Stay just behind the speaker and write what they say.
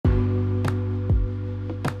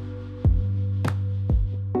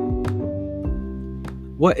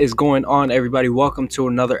What is going on, everybody? Welcome to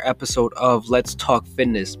another episode of Let's Talk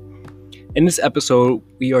Fitness. In this episode,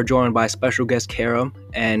 we are joined by special guest Kara,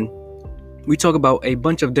 and we talk about a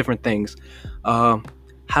bunch of different things. How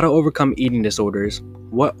to overcome eating disorders,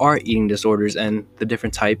 what are eating disorders and the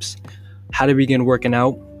different types, how to begin working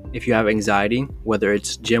out if you have anxiety, whether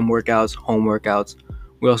it's gym workouts, home workouts.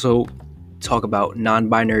 We also talk about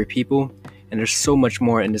non-binary people, and there's so much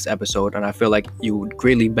more in this episode, and I feel like you would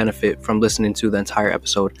greatly benefit from listening to the entire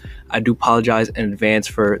episode. I do apologize in advance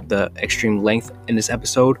for the extreme length in this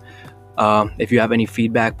episode. If you have any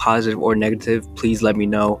feedback, positive or negative, please let me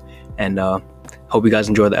know, and hope you guys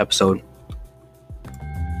enjoy the episode.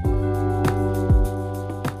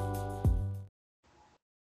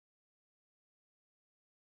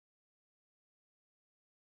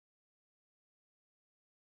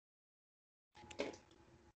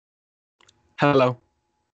 Hello.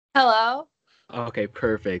 Hello. Okay,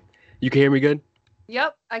 perfect. You can hear me good?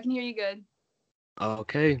 Yep, I can hear you good.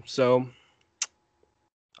 Okay, so,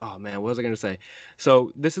 oh man, what was I going to say?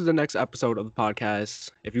 So this is the next episode of the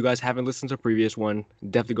podcast. If you guys haven't listened to the previous one,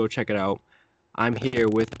 definitely go check it out. I'm here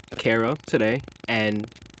with Kara today,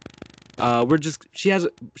 and she had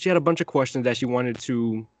a bunch of questions that she wanted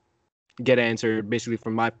to get answered, basically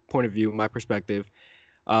from my point of view, my perspective.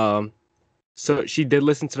 So she did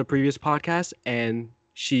listen to the previous podcast, and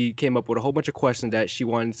she came up with a whole bunch of questions that she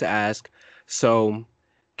wanted to ask. So,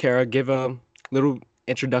 Kara, give a little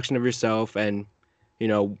introduction of yourself and,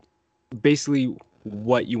 basically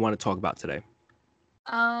what you want to talk about today.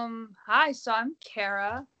 Hi, so I'm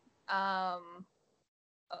Kara. I'm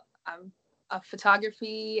a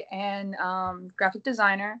photography and graphic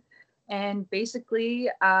designer. And basically,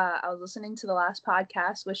 I was listening to the last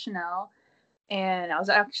podcast with Chanel, and I was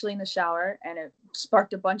actually in the shower, and it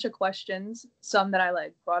sparked a bunch of questions. Some that I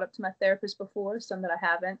brought up to my therapist before, some that I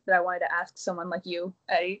haven't, that I wanted to ask someone like you,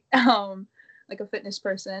 Eddie, like a fitness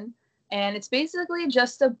person. And it's basically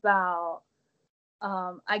just about,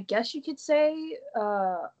 I guess you could say,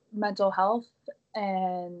 mental health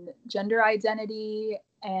and gender identity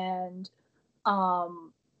and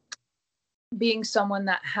being someone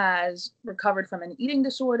that has recovered from an eating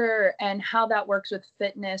disorder and how that works with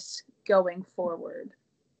fitness going forward.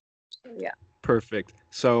 So, yeah. Perfect.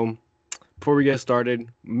 So, before we get started,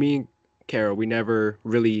 me and Kara, we never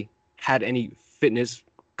really had any fitness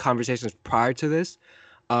conversations prior to this.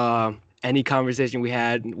 Any conversation we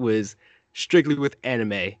had was strictly with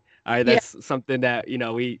anime. All right, that's something that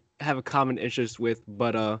we have a common interest with.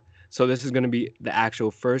 But so this is going to be the actual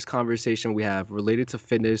first conversation we have related to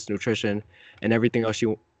fitness, nutrition, and everything else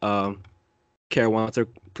you Kara wants to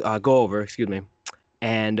go over. Excuse me.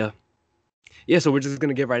 And yeah, so we're just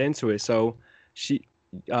gonna get right into it. So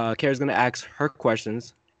Kara's gonna ask her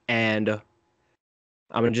questions, and I'm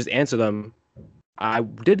gonna just answer them. I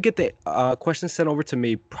did get the questions sent over to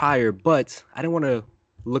me prior, but I didn't want to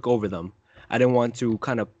look over them. I didn't want to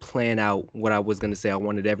kind of plan out what I was gonna say. I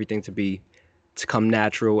wanted everything to come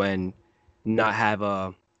natural and not have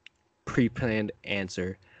a pre-planned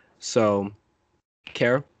answer. So,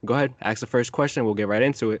 Kara, go ahead, ask the first question. We'll get right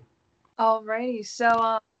into it. Alrighty.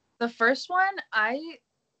 So the first one, I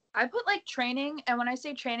put training, and when I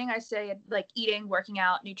say training, I say eating, working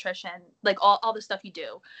out, nutrition, all the stuff you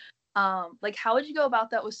do. How would you go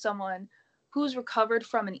about that with someone who's recovered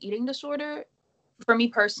from an eating disorder? For me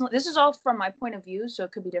personally, this is all from my point of view, so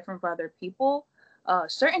it could be different for other people.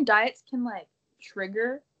 Certain diets can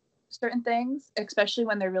trigger certain things, especially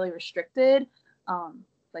when they're really restricted.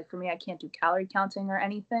 For me, I can't do calorie counting or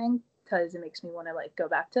anything because it makes me want to go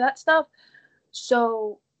back to that stuff.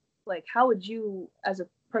 So, how would you, as a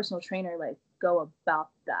personal trainer, go about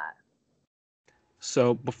that?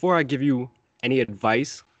 So before I give you any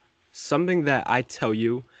advice, something that I tell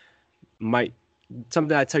you might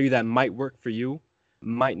that might work for you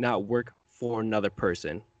might not work for another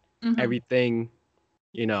person. Mm-hmm. Everything,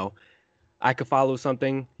 I could follow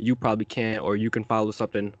something you probably can't, or you can follow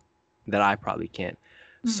something that I probably can't.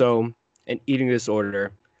 Mm-hmm. So, an eating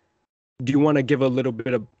disorder, do you want to give a little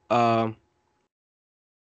bit of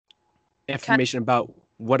information about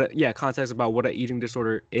context about what an eating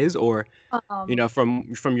disorder is, or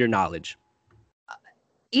from your knowledge?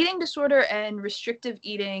 Eating disorder and restrictive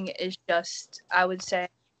eating is just, I would say,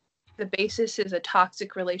 the basis is a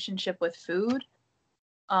toxic relationship with food.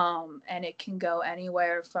 And it can go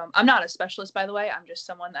anywhere from, I'm not a specialist, by the way, I'm just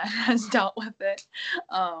someone that has dealt with it.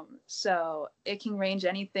 So it can range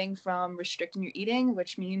anything from restricting your eating,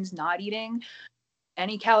 which means not eating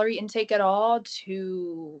any calorie intake at all,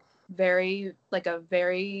 to a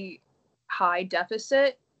very high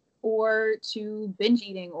deficit, or to binge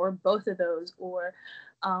eating, or both of those, or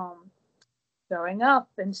throwing up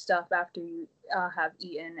and stuff after you have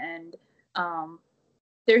eaten. And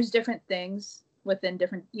there's different things within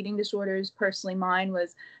different eating disorders. Personally, mine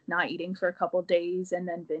was not eating for a couple days and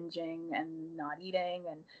then binging and not eating,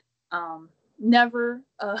 and never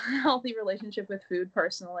a healthy relationship with food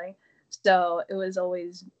personally. So it was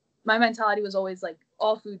always, my mentality was always like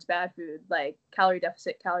all food's bad food, like calorie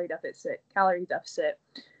deficit, calorie deficit, calorie deficit.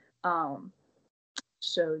 Um,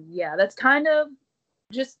 so yeah, that's kind of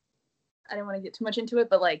just, I didn't want to get too much into it,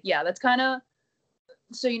 but like, yeah, that's kind of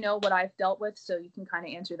so you know what I've dealt with, so you can kind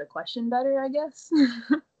of answer the question better, I guess.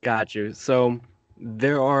 Got you. So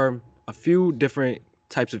there are a few different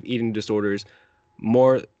types of eating disorders,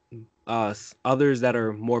 more others that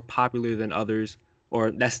are more popular than others,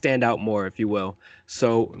 or that stand out more, if you will.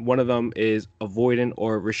 So one of them is avoidant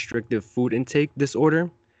or restrictive food intake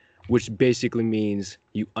disorder, which basically means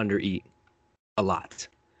you undereat a lot.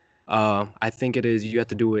 I think it is you have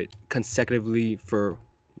to do it consecutively for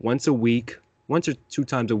once a week, once or two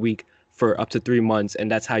times a week for up to 3 months, and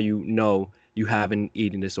that's how you know you have an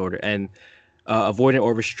eating disorder. And avoidant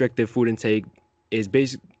or restrictive food intake is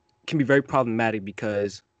can be very problematic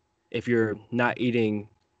because if you're not eating,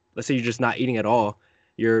 let's say you're just not eating at all,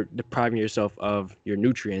 you're depriving yourself of your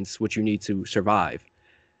nutrients, which you need to survive.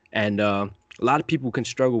 And a lot of people can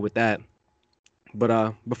struggle with that.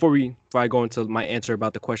 But before I go into my answer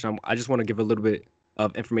about the question, I just want to give a little bit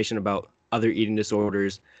of information about other eating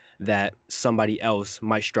disorders that somebody else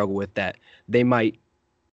might struggle with, that they might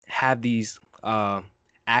have these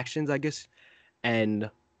actions, I guess, and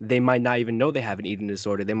they might not even know they have an eating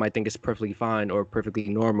disorder. They might think it's perfectly fine or perfectly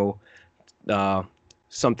normal. Uh,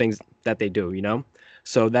 some things that they do, you know.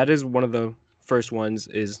 So that is one of the first ones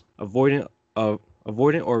is avoidant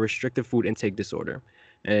or restrictive food intake disorder,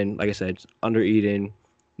 and like I said, it's under eating,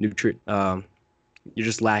 you're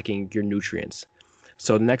just lacking your nutrients.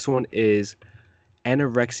 So the next one is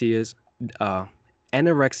anorexia's uh,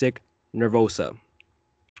 anorexic nervosa.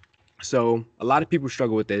 So a lot of people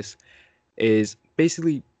struggle with this. Is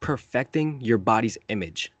basically perfecting your body's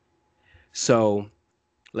image. So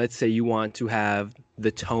let's say you want to have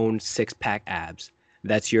the toned six-pack abs.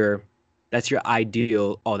 That's your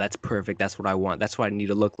ideal. Oh, that's perfect. That's what I want. That's what I need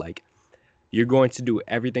to look like. You're going to do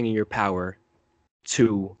everything in your power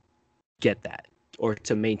to get that or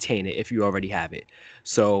to maintain it if you already have it.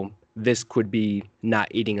 So this could be not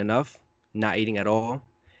eating enough, not eating at all,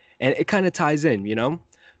 and it kind of ties in, you know.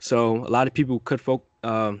 So a lot of people could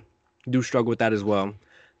do struggle with that as well.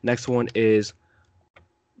 Next one is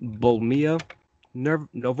bulimia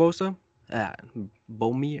nervosa. Ah,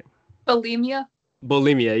 bulimia. Bulimia.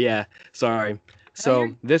 Bulimia, yeah. Sorry. Oh,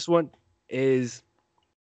 So this one is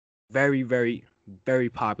very, very, very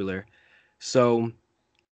popular. So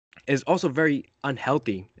it's also very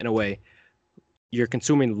unhealthy in a way. You're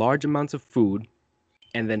consuming large amounts of food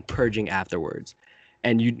and then purging afterwards.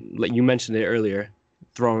 And you, like you mentioned it earlier,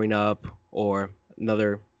 throwing up, or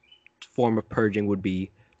another form of purging would be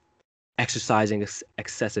exercising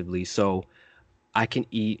excessively. So I can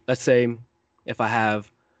eat, let's say if I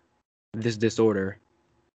have this disorder,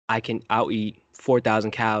 I'll eat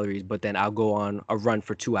 4,000 calories, but then I'll go on a run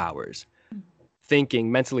for 2 hours,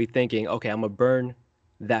 mentally thinking, okay, I'm gonna burn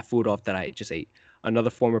that food off that I just ate. Another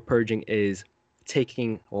form of purging is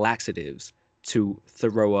taking laxatives to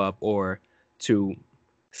throw up or to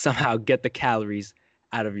somehow get the calories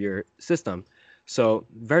out of your system. So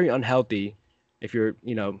very unhealthy if you're,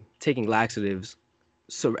 taking laxatives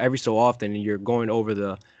so every so often and you're going over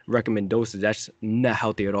the recommended dosage. That's not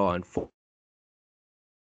healthy at all. And for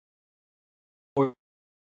so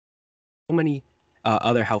many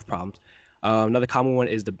other health problems. Another common one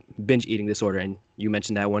is the binge eating disorder, and you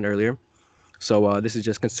mentioned that one earlier. So this is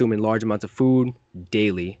just consuming large amounts of food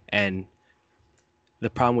daily, and the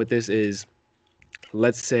problem with this is,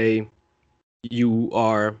 let's say you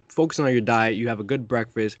are focusing on your diet, you have a good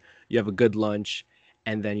breakfast, you have a good lunch,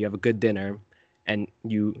 and then you have a good dinner, and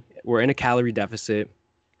you were in a calorie deficit,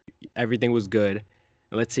 everything was good.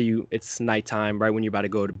 And let's say it's nighttime, right when you're about to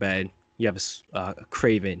go to bed, you have a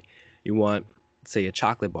craving, you want, say, a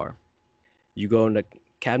chocolate bar. You go in the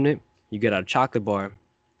cabinet, you get out a chocolate bar,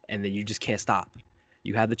 and then you just can't stop.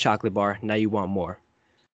 You have the chocolate bar, now you want more.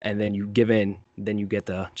 And then you give in, then you get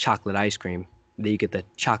the chocolate ice cream, then you get the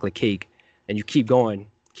chocolate cake, and you keep going.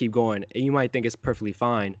 And you might think it's perfectly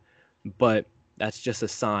fine, but that's just a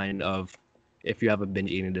sign of if you have a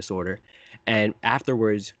binge eating disorder. And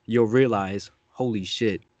afterwards, you'll realize, holy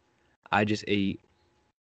shit, I just ate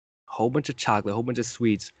a whole bunch of chocolate, a whole bunch of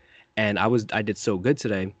sweets, and I did so good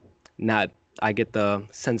today. Not I get the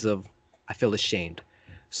sense of I feel ashamed.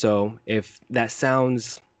 So if that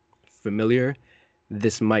sounds familiar,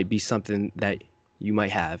 this might be something that you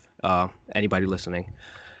might have. Anybody listening,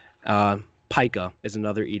 pica is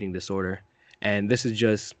another eating disorder, and this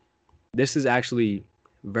is actually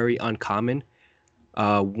very uncommon.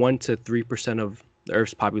 1 to 3% of the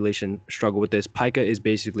Earth's population struggle with this. Pica is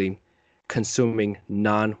basically consuming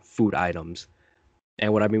non-food items,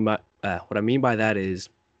 and what I mean by that is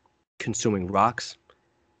consuming rocks,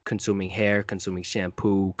 consuming hair, consuming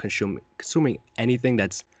shampoo, consuming anything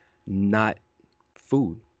that's not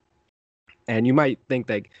food. And you might think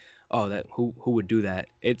like, oh, that who would do that?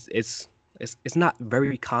 It's not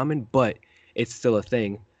very common, but it's still a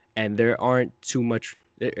thing, and there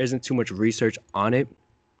isn't too much research on it,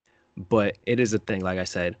 but it is a thing. Like I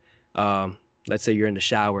said, let's say you're in the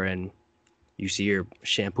shower and you see your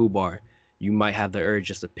shampoo bar, you might have the urge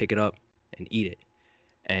just to pick it up and eat it,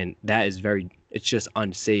 and that is it's just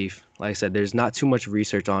unsafe. Like I said, there's not too much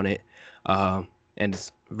research on it, and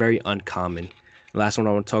it's very uncommon. The last one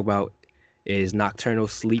I want to talk about is nocturnal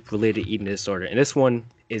sleep related eating disorder, and this one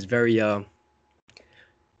is very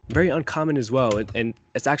uncommon as well, and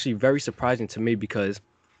it's actually very surprising to me because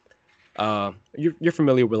you're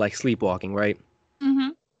familiar with like sleepwalking, right? Mm-hmm.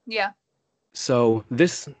 Yeah. So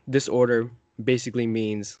this disorder basically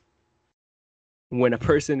means when a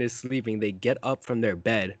person is sleeping, they get up from their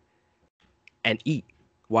bed and eat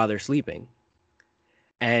while they're sleeping.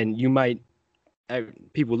 And you might,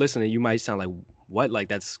 people listening, you might sound like, what? Like,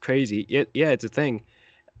 that's crazy. Yeah, it's a thing.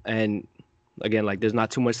 And again, like, there's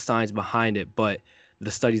not too much science behind it, but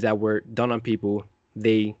the studies that were done on people,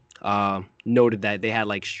 they noted that they had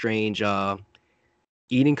like strange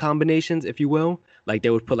eating combinations, if you will. Like, they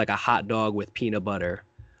would put like a hot dog with peanut butter,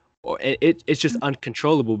 or it's just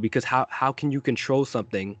uncontrollable because how can you control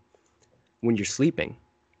something when you're sleeping?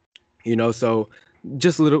 So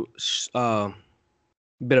just a little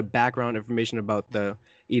bit of background information about the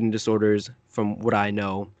eating disorders from what I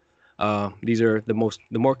know. These are the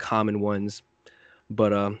more common ones.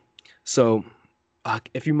 But so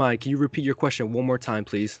if you mind, can you repeat your question one more time,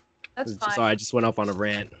 please? That's fine. Sorry, I just went off on a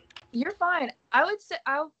rant. You're fine. I would say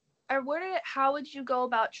I worded it. How would you go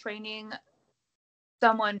about training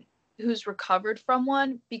someone who's recovered from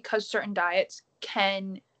one, because certain diets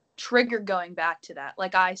can trigger going back to that?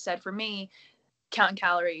 Like I said, for me, counting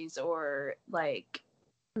calories or like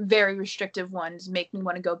very restrictive ones make me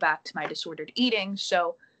want to go back to my disordered eating.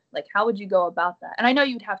 So like, how would you go about that? And I know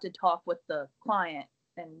you'd have to talk with the client,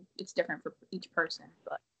 and it's different for each person,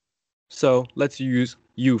 but So let's use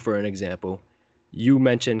you for an example. You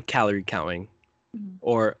mentioned calorie counting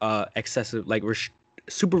or excessive, like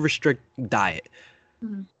super restrict diet.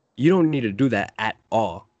 You don't need to do that at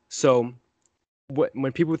all. So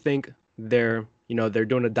when people think they're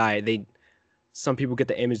doing a diet, some people get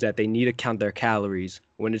the image that they need to count their calories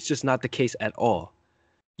when it's just not the case at all.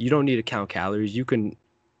 You don't need to count calories. You can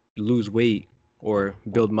lose weight or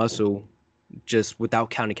build muscle just without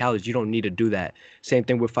counting calories. You don't need to do that. Same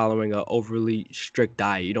thing with following a overly strict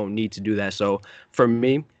diet. You don't need to do that. So for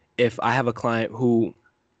me, if I have a client who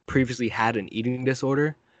previously had an eating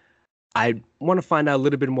disorder, I want to find out a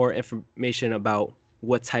little bit more information about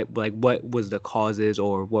what was the causes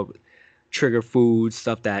or what trigger foods,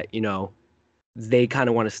 stuff that, they kind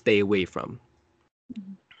of want to stay away from.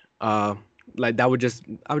 Like I would just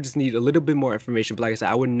need a little bit more information. But like I said,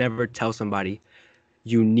 I would never tell somebody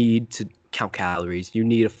you need to count calories. You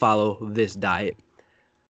need to follow this diet.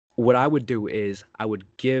 What I would do is I would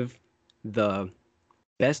give the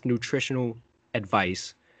best nutritional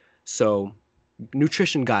advice. So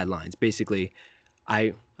nutrition guidelines, basically.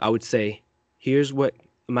 I would say, here's what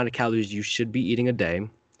amount of calories you should be eating a day.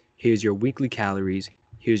 Here's your weekly calories.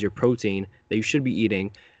 Here's your protein that you should be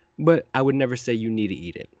eating. But I would never say you need to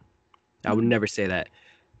eat it. I would never say that.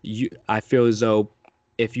 I feel as though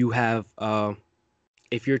if you have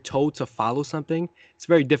if you're told to follow something, it's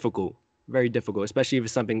very difficult, especially if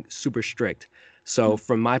it's something super strict. So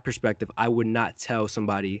from my perspective, I would not tell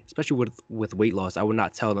somebody, especially with weight loss, I would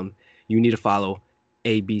not tell them you need to follow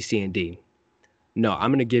A, B, C, and D. No,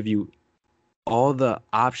 I'm going to give you all the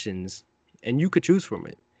options and you could choose from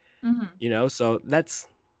it. So that's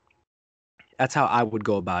how I would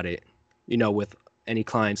go about it, with any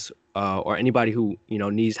clients or anybody who,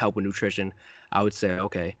 needs help with nutrition. I would say,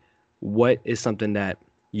 okay, what is something that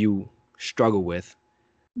you struggle with,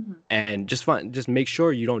 and just make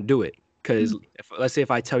sure you don't do it. Because let's say if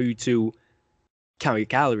I tell you to count your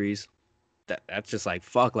calories, that's just like,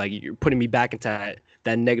 fuck, like you're putting me back into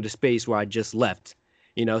that negative space where I just left.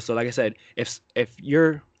 So like I said, if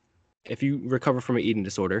you recover from an eating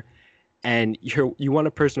disorder and you want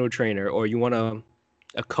a personal trainer or you want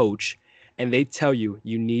a coach, and they tell you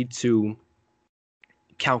you need to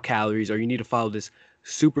count calories or you need to follow this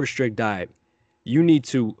super strict diet, you need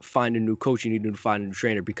to find a new coach. You need to find a new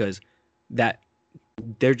trainer because that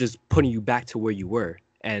they're just putting you back to where you were.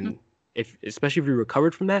 And if especially if you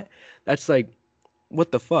recovered from that, that's like,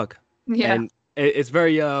 what the fuck? Yeah. And it's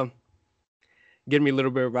very getting me a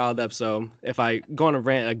little bit riled up. So if I go on a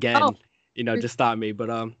rant again, Oh. just stop me. But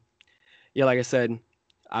yeah, like I said,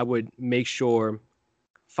 I would make sure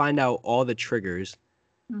find out all the triggers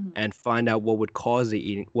Mhm. and find out what caused the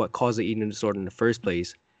eating disorder in the first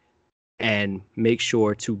place, and make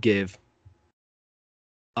sure to give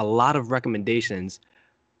a lot of recommendations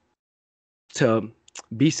to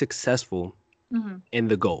be successful Mhm. in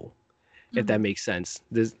the goal, if that Mhm. makes sense.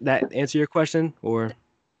 Does that answer your question? Or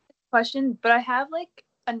Question, but I have like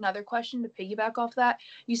another question to piggyback off that.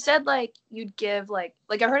 You said like you'd give like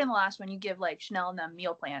I heard in the last one you give like Chanel and them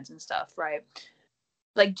meal plans and stuff, right?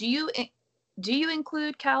 Like do you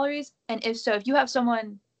include calories? And if so, if you have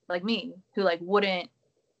someone like me who like wouldn't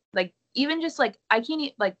like even just like I can't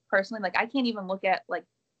eat like personally like I can't even look at like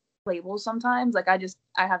labels sometimes. Like I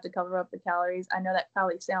have to cover up the calories. I know that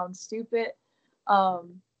probably sounds stupid.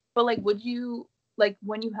 But like would you like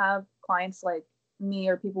when you have clients like me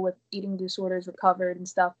or people with eating disorders recovered and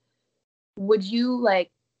stuff, would you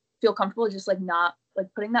like feel comfortable just like not like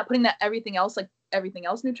putting that everything else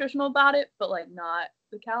nutritional about it, but like not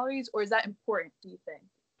the calories, or is that important, do you think?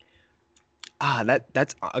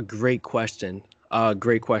 that's a great question.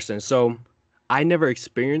 Great question. So I never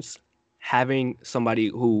experienced having somebody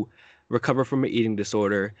who recovered from an eating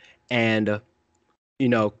disorder and you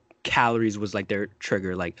know, calories was like their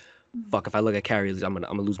trigger. Like, fuck, if I look at calories, I'm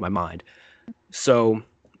gonna lose my mind. So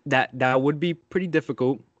that would be pretty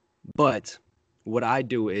difficult. But what I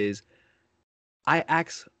do is I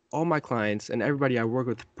ask all my clients and everybody I work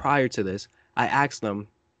with prior to this, I ask them,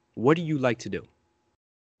 what do you like to do?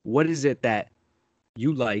 What is it that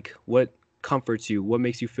you like? What comforts you? What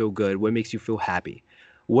makes you feel good? What makes you feel happy?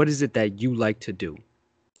 What is it that you like to do?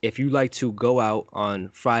 If you like to go out on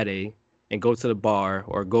Friday and go to the bar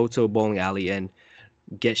or go to a bowling alley and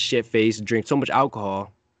get shit faced, drink so much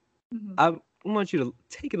alcohol, Mm-hmm. I want you to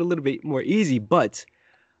take it a little bit more easy, but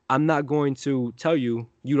I'm not going to tell you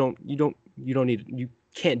you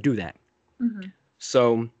can't do that. Mm-hmm.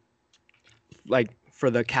 So like for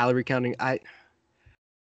the calorie counting,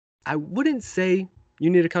 I wouldn't say you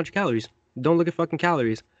need to count your calories. Don't look at fucking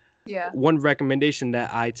calories. Yeah. One recommendation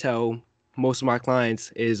that I tell most of my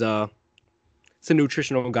clients is it's a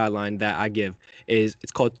nutritional guideline that I give is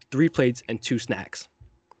it's called 3 plates and 2 snacks.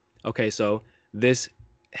 Okay, so this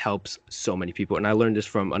helps so many people, and I learned this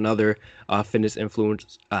from another fitness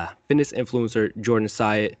influencer, Jordan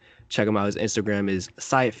Syatt. Check him out. His Instagram is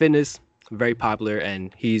Syatt Fitness, very popular,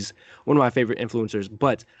 and he's one of my favorite influencers.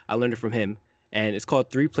 But I learned it from him, and it's called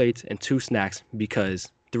 3 plates and 2 snacks because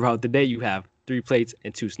throughout the day you have 3 plates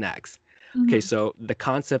and 2 snacks. Okay, Mm-hmm. so the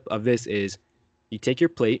concept of this is you take your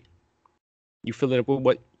plate, you fill it up with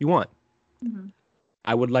what you want. Mm-hmm.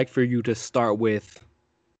 I would like for you to start with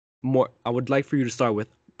I would like for you to start with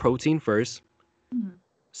protein first. Mm-hmm.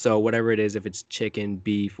 So whatever it is, if it's chicken,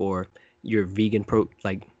 beef, or your vegan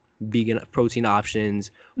protein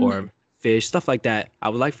options Mm-hmm. or fish, stuff like that, I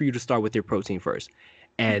would like for you to start with your protein first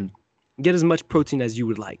Mm-hmm. and get as much protein as you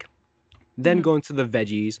would like. Then Mm-hmm. go into the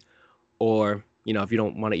veggies, or if you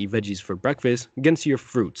don't want to eat veggies for breakfast, get into your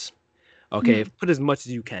fruits. Okay, Mm-hmm. put as much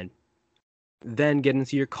as you can. Then get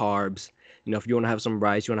into your carbs. If you want to have some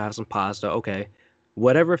rice, you want to have some pasta, okay.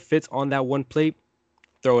 Whatever fits on that one plate,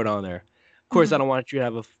 throw it on there. Of course, I Mm-hmm. don't want you to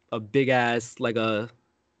have a big ass, like a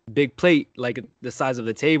big plate, like the size of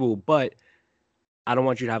the table, but I don't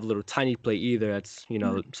want you to have a little tiny plate either. That's,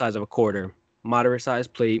 the size of a quarter. Moderate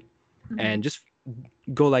sized plate, Mm-hmm. and just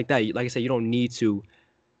go like that. Like I said, you don't need to.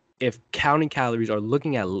 If counting calories or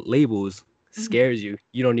looking at labels Mm-hmm. scares you,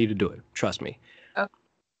 you don't need to do it. Trust me. Okay.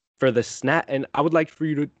 For the snack, and I would like for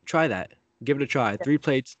you to try that. Give it a try. 3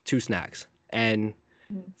 plates, 2 snacks. And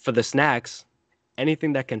Mm-hmm. for the snacks,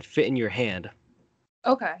 anything that can fit in your hand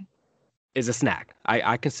Okay. is a snack.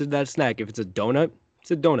 I consider that a snack. If it's a donut,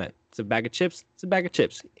 it's a donut. It's a bag of chips, it's a bag of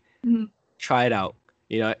chips. Mm-hmm. Try it out.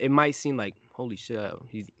 It might seem like, holy shit,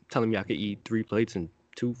 he's telling me I could eat 3 plates and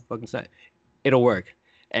 2 fucking snacks. It'll work.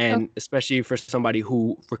 Okay. And especially for somebody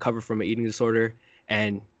who recovered from an eating disorder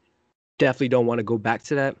and definitely don't want to go back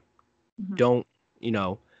to that, Mm-hmm. don't, you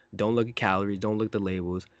know, don't look at calories, don't look at the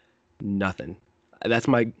labels, nothing. That's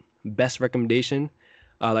my best recommendation.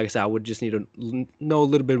 Like I said, I would just need to know a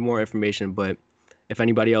little bit more information. But if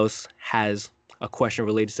anybody else has a question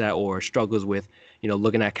related to that or struggles with,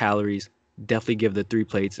 looking at calories, definitely give the 3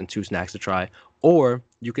 plates and 2 snacks a try. Or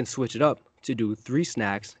you can switch it up to do 3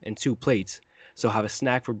 snacks and 2 plates. So have a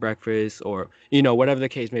snack for breakfast, or you know, whatever the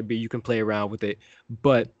case may be, you can play around with it.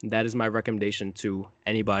 But that is my recommendation to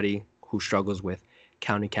anybody who struggles with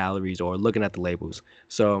counting calories or looking at the labels.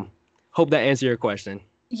 So hope that answered your question.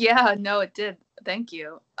 Yeah, no, it did. Thank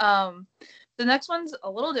you. The next one's a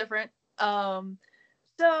little different.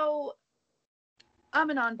 So I'm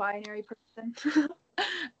a non-binary person.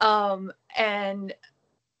 And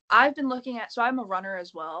I've been looking at, so I'm a runner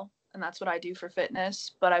as well, and that's what I do for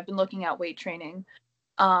fitness, but I've been looking at weight training,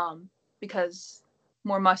 because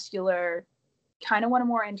more muscular, kind of want a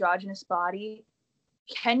more androgynous body.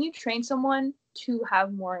 Can you train someone to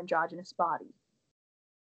have more androgynous body?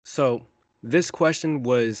 So this question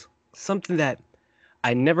was something that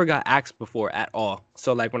I never got asked before at all.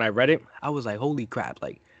 So like when I read it, I was like, holy crap,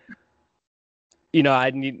 like, you know, I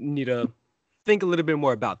need to think a little bit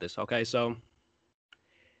more about this. Okay. So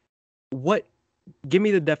what give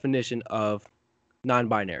me the definition of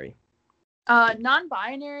non-binary.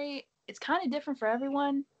 Non-binary, it's kind of different for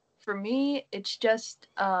everyone. For me, it's just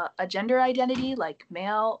a gender identity, like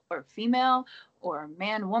male or female or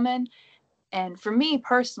man, woman. And for me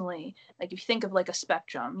personally, like if you think of like a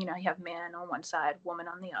spectrum, you know, you have man on one side, woman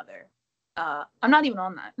on the other. I'm not even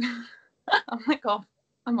on that. I'm like, oh,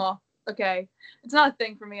 I'm off. Okay. It's not a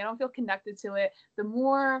thing for me. I don't feel connected to it. The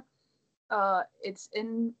more it's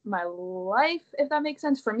in my life, if that makes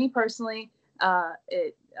sense. For me personally,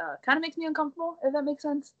 it kind of makes me uncomfortable, if that makes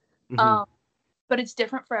sense. Mm-hmm. But it's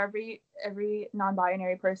different for every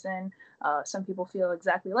non-binary person. Some people feel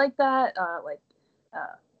exactly like that.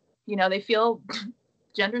 You know, they feel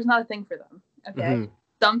gender is not a thing for them. Okay. Mm-hmm.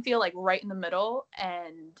 Some feel like right in the middle,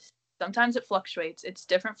 and sometimes it fluctuates. It's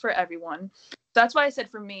different for everyone. That's why I said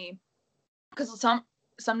for me, because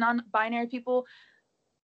some non-binary people,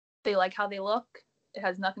 they like how they look. It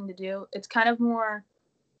has nothing to do. It's kind of more,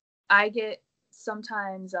 I get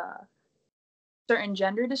sometimes certain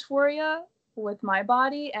gender dysphoria with my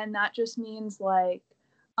body, and that just means like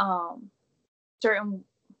um, certain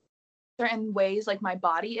certain ways like my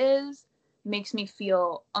body is makes me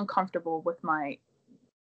feel uncomfortable with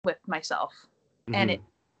myself. And Mm-hmm. it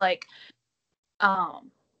like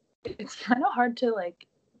it's kind of hard to like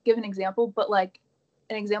give an example, but like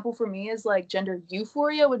an example for me is like gender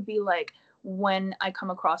euphoria would be like when I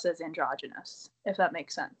come across as androgynous, if that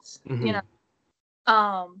makes sense. You Mm-hmm.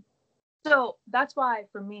 know, so that's why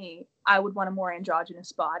for me I would want a more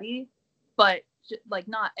androgynous body, but like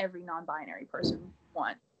not every non-binary person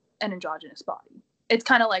want an androgynous body. It's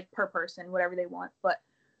kind of like per person whatever they want, but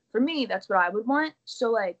for me that's what I would want.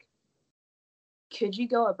 So like, could you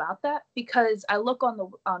go about that? Because I look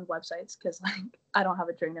on websites, because like I don't have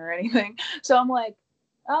a trainer or anything, so I'm like,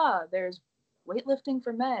 there's weightlifting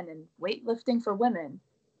for men and weightlifting for women,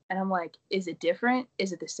 and I'm like, is it different?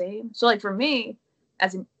 Is it the same? So like for me,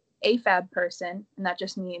 as an AFAB person, and that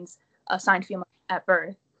just means assigned female at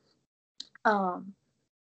birth, um,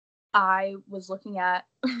 I was looking at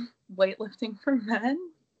weightlifting for men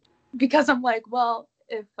because I'm like, well,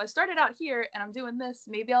 if I started out here and I'm doing this,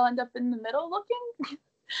 maybe I'll end up in the middle looking.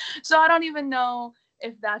 So I don't even know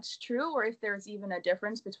if that's true or if there's even a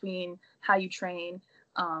difference between how you train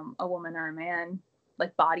a woman or a man,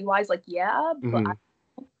 like body wise. Like, yeah, but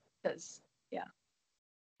Mm-hmm. because yeah.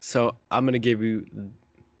 So I'm gonna give you.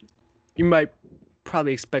 You might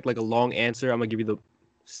probably expect like a long answer. I'm gonna give you the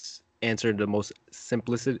answer in the most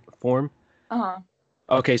simplest form. Uh huh.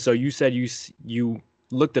 Okay, so you said you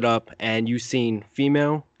looked it up and you seen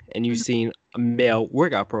female and you Mm-hmm. seen male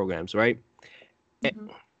workout programs, right? A- Mm-hmm.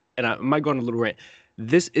 And I might go on a little rant.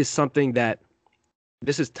 This is something that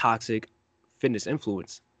this is toxic fitness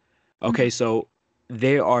influence. Mm-hmm. Okay, so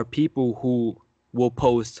there are people who will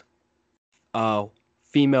post uh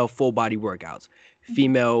female full body workouts, Mm-hmm.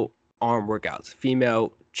 female arm workouts,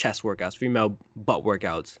 female chest workouts, female butt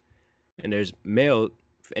workouts, and there's male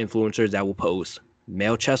influencers that will post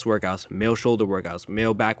male chest workouts, male shoulder workouts,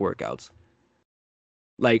 male back workouts.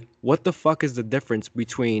 Like, what the fuck is the difference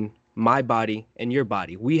between my body and your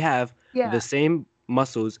body? We have the Yeah. same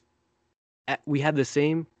muscles. We have the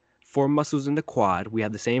same four muscles in the quad. We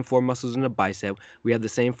have the same four muscles in the bicep. We have the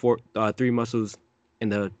same three muscles in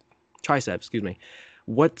the tricep. Excuse me.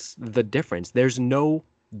 What's the difference? There's no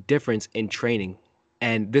difference in training,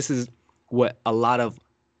 and this is what a lot of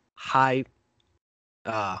high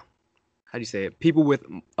uh how do you say it? People with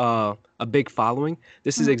a big following.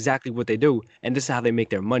 This is Mm-hmm. exactly what they do, and this is how they make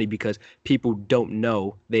their money because people don't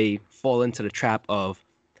know. They fall into the trap of,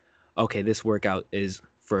 okay, this workout is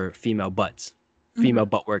for female butts, Mm-hmm. female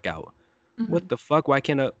butt workout. Mm-hmm. What the fuck? Why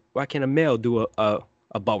can't a male do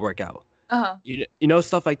a butt workout? Uh huh. You know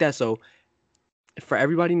stuff like that. So for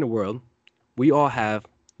everybody in the world, we all have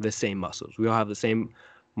the same muscles. We all have the same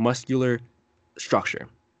muscular structure.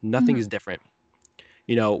 Nothing is different.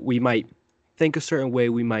 You know, we might think a certain way,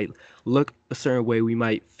 we might look a certain way, we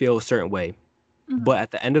might feel a certain way. But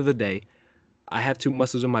at the end of the day, I have two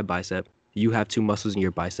muscles in my bicep. You have two muscles in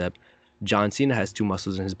your bicep. John Cena has two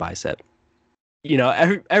muscles in his bicep. You know,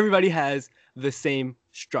 everybody has the same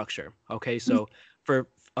structure. Okay, so for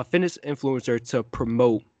a fitness influencer to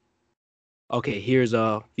promote, okay, here's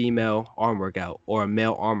a female arm workout or a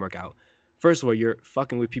male arm workout. First of all, you're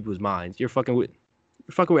fucking with people's minds. You're fucking with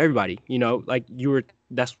everybody. You know, like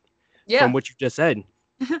that's from Yeah. what you just said.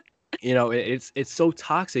 You know, it's so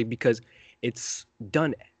toxic because it's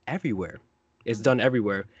done everywhere. It's done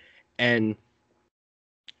everywhere. And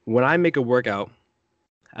when I make a workout,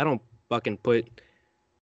 I don't fucking put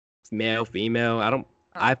male, female.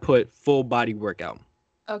 I put full body workout.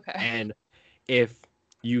 Okay. And if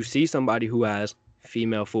you see somebody who has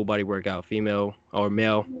female full body workout, female or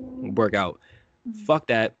male workout, fuck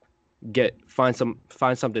that. Find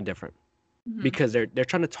something different because they're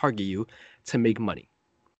trying to target you to make money.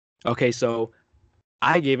 Okay, so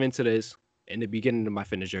I gave into this in the beginning of my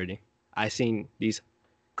fitness journey. I seen these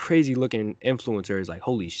crazy looking influencers like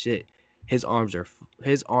holy shit, his arms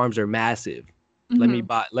are massive. Let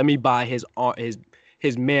me buy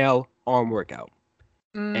his male arm workout.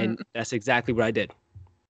 And that's exactly what I did.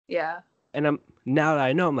 Yeah. And now that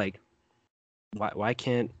I know, I'm like, why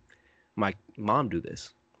can't my mom do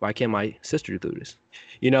this? Why can't my sister do this?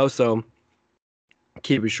 You know, so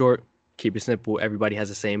keep it short, keep it simple. Everybody has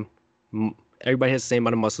the same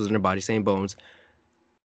amount of muscles in their body, same bones.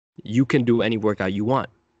 You can do any workout you want.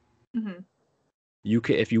 You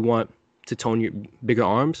can, if you want to tone your bigger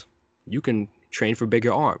arms, you can train for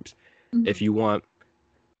bigger arms. If you want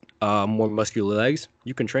more muscular legs,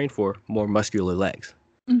 you can train for more muscular legs.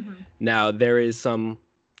 Now there is some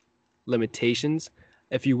limitations,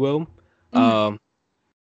 if you will.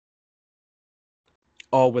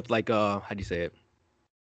 All with like how do you say it?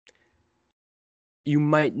 You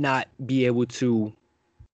might not be able to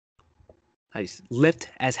lift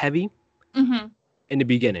as heavy in the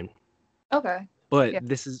beginning. Okay. But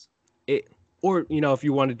this is it. Or, you know, if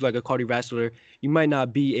you wanted like a cardiovascular, you might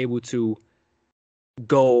not be able to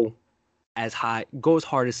go as hard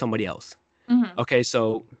as somebody else. Okay,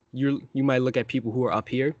 so you might look at people who are up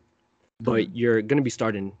here, but you're gonna be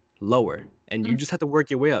starting lower, and you just have to work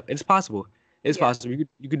your way up. It's possible. It's possible.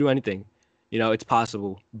 You could do anything. You know, it's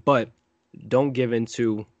possible. But don't give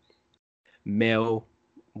into male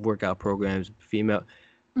workout programs, female.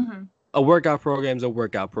 A workout program is a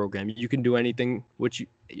workout program. You can do anything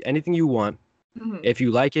anything you want. If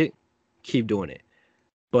you like it, keep doing it.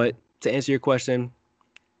 But to answer your question,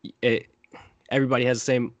 everybody has the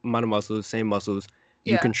same amount of muscles, same muscles.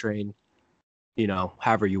 You can train, you know,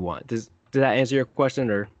 however you want. Does that answer your question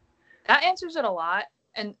or? That answers it a lot.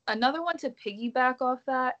 And another one to piggyback off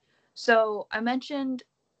that. So I mentioned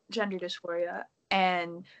gender dysphoria,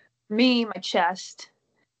 and for me, my chest.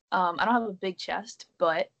 I don't have a big chest,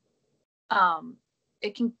 but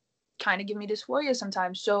it can kind of give me dysphoria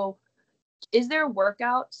sometimes. So, is there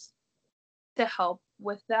workouts to help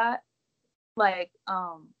with that? Like,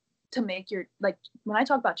 to make your, like, when I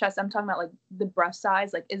talk about chest, I'm talking about like the breast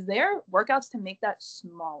size. Like, is there workouts to make that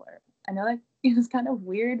smaller? I know that is kind of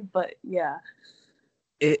weird, but yeah.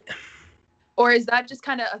 Or is that just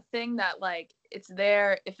kind of a thing that like it's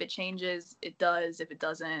there? If it changes, it does. If it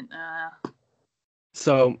doesn't,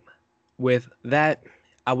 So with that,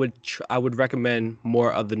 I would recommend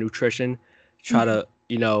more of the nutrition. Try to,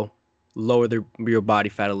 you know, lower your body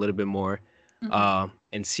fat a little bit more,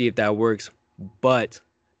 and see if that works. But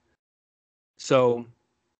so,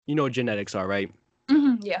 you know, what genetics are, right?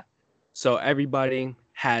 Yeah. So everybody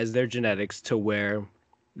has their genetics to where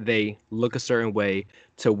they look a certain way,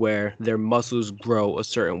 to where their muscles grow a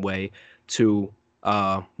certain way, to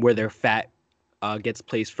where their fat gets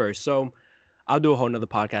placed first. So I'll do a whole nother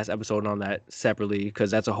podcast episode on that separately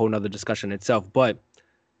because that's a whole nother discussion itself. But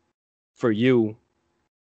for you,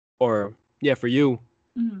 your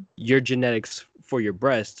genetics for your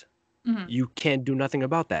breast, you can't do nothing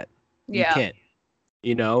about that. You can't.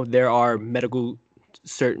 You know, there are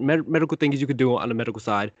certain medical things you could do on the medical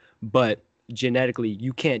side, but genetically,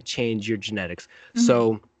 you can't change your genetics.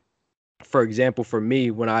 So, for example, for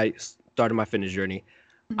me, when I started my fitness journey,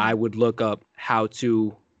 I would look up how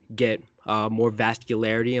to get more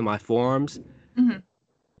vascularity in my forearms.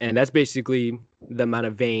 And that's basically the amount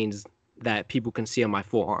of veins that people can see on my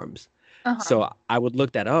forearms. So I would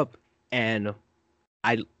look that up, and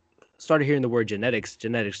I started hearing the word genetics,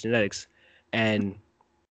 and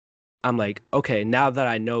I'm like, okay, now that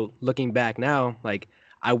I know, looking back now, like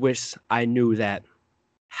I wish I knew that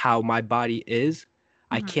how my body is,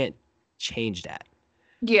 I Mhm. can't change that.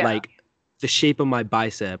 Yeah. Like the shape of my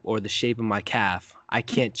bicep or the shape of my calf, I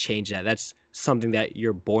can't change that. That's something that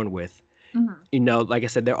you're born with. Mhm. Like I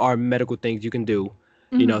said, there are medical things you can do,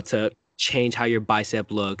 Mhm. to change how your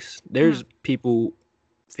bicep looks. Mhm. There's people,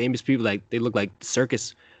 famous people, like they look like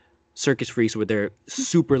circus freaks with their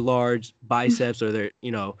super large biceps or their,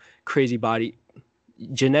 crazy body.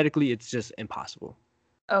 Genetically, it's just impossible.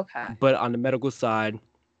 Okay. But on the medical side,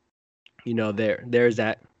 there's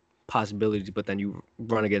that possibility, but then you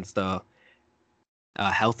run against the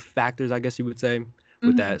health factors, I guess you would say,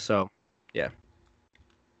 with Mhm. that. So, yeah.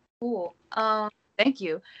 Cool. Thank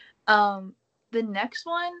you. Um, the next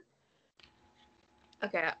one,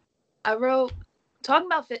 okay, I wrote talking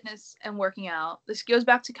about fitness and working out. This goes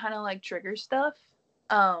back to kind of like trigger stuff.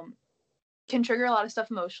 Um, can trigger a lot of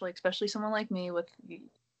stuff emotionally, especially someone like me with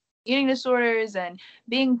eating disorders and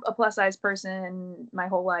being a plus size person my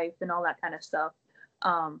whole life and all that kind of stuff.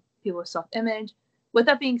 People with self image. With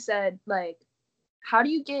that being said, like, how do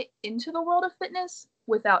you get into the world of fitness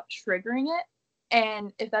without triggering it?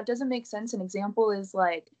 And if that doesn't make sense, an example is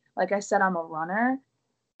like I said, I'm a runner,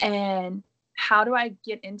 and how do I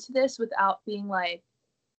get into this without being like,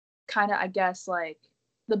 kind of, I guess, like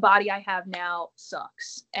the body I have now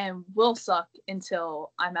sucks and will suck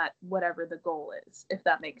until I'm at whatever the goal is, if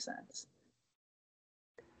that makes sense.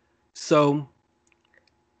 So,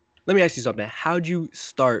 let me ask you something. How'd you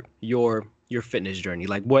start your fitness journey?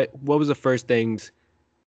 Like, what was the first things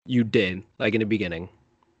you did, like in the beginning?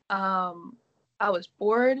 Um, I was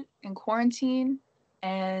bored in quarantine,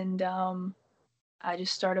 and I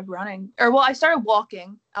just started running. Or well, I started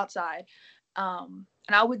walking outside. And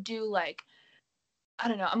I would do like, I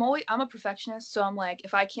don't know. I'm a perfectionist, so I'm like,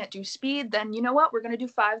 if I can't do speed, then you know what? We're gonna do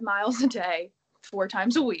 5 miles a day, 4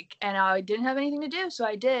 times a week. And I didn't have anything to do, so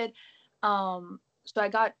I did. So I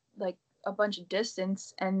got like a bunch of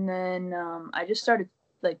distance, and then I just started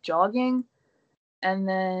like jogging, and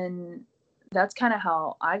then that's kind of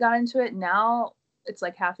how I got into it. Now it's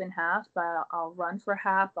like half and half. I'll run for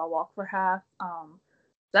half, I'll walk for half.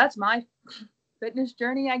 That's my fitness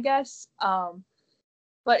journey, I guess.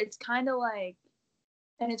 But it's kind of like,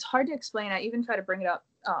 and it's hard to explain. I even try to bring it up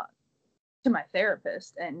to my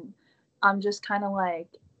therapist, and I'm just kind of like,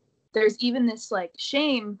 there's even this like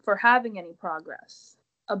shame for having any progress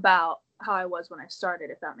about how I was when I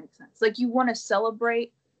started, if that makes sense. Like you want to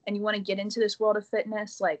celebrate and you want to get into this world of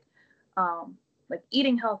fitness, um, like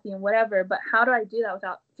eating healthy and whatever. But how do I do that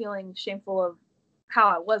without feeling shameful of how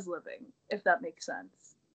I was living, if that makes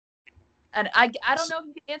sense? And I don't know if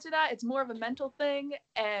you can answer that. It's more of a mental thing,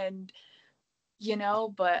 and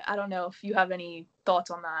but I don't know if you have any thoughts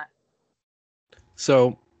on that.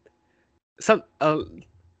 So, some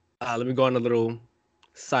let me go on a little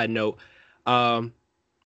side note. Um,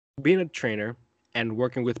 Being a trainer and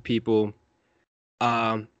working with people,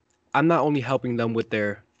 um, I'm not only helping them with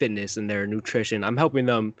their fitness and their nutrition, I'm helping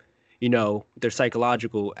them, their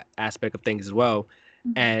psychological aspect of things as well.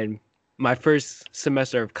 Mm-hmm. And my first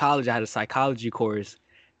semester of college, I had a psychology course,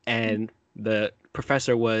 and the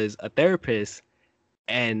professor was a therapist,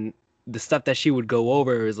 and the stuff that she would go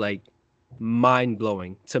over is like mind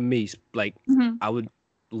blowing to me. Like Mm-hmm. I would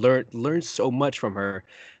learn so much from her,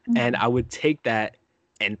 and Mm-hmm. I would take that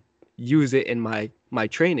and use it in my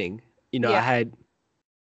training. Yeah.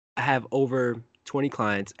 I have over 20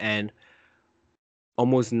 clients, and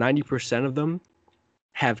almost 90% of them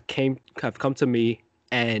have come to me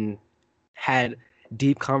and had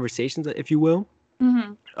deep conversations, if you will,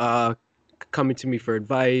 Mm-hmm. uh, coming to me for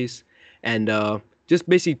advice, and just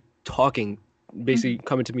basically coming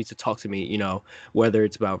to me to talk to me, whether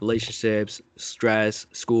it's about relationships, stress,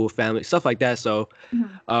 school, family, stuff like that. So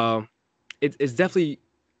Mm-hmm. um, it's definitely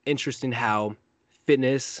interesting how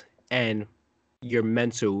fitness and your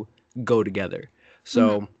mental go together. Mm-hmm.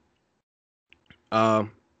 So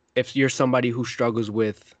um, if you're somebody who struggles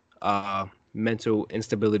with mental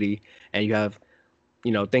instability and you have,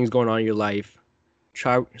 things going on in your life,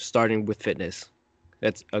 try starting with fitness.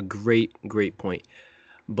 That's a great point.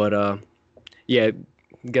 But yeah,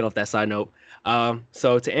 get off that side note.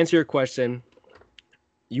 So to answer your question,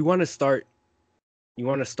 you want to start you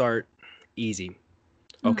want to start easy.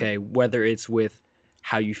 Mm-hmm. Okay, whether it's with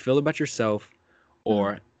how you feel about yourself Mm-hmm.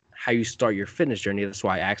 or how you start your fitness journey. That's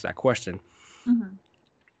why I asked that question. Mm-hmm.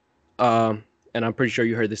 And I'm pretty sure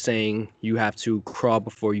you heard the saying, you have to crawl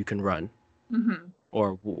before you can run, Mm-hmm.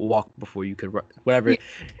 or walk before you can run, whatever.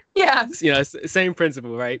 Yeah. Yeah. Same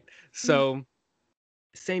principle, right? Mm-hmm. So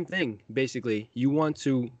same thing, basically.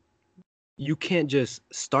 You can't just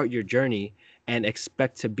start your journey and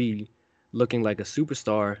expect to be looking like a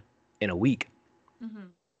superstar in a week. Mm-hmm.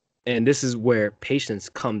 And this is where patience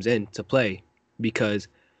comes into play because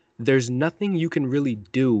there's nothing you can really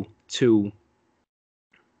do to,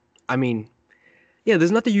 I mean, yeah,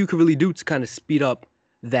 there's nothing you can really do to kind of speed up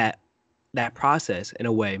that that process in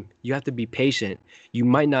a way. You have to be patient. You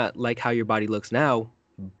might not like how your body looks now,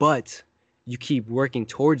 but you keep working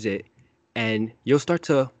towards it and you'll start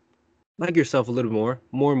to like yourself a little more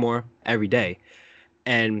and more every day.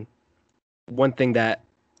 And one thing that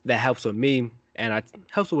helps with me and I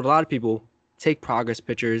helps with a lot of people, take progress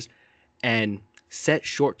pictures and set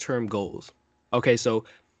short-term goals. Okay, so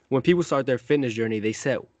when people start their fitness journey, they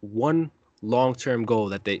set one long-term goal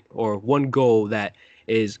that they or one goal that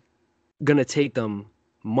is gonna take them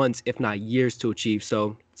months, if not years, to achieve.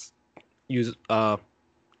 So use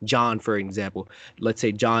John for example. Let's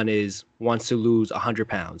say John is wants to lose 100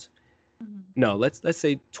 pounds. Mhm. No, let's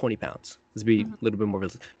say 20 pounds. Let's be a Mhm. little bit more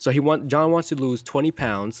realistic. So John wants to lose 20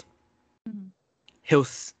 pounds. Mhm.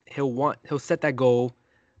 He'll set that goal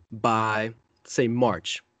by say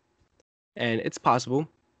March, and it's possible.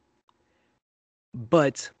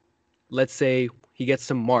 But let's say he gets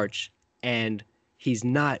to March and he's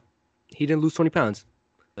not he didn't lose 20 pounds.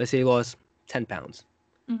 Let's say he lost 10 pounds.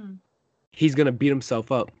 Mhm. He's gonna beat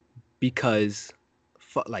himself up because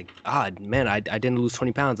like man, I didn't lose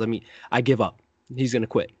 20 pounds. I give up. He's gonna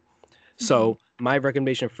quit. Mhm. So my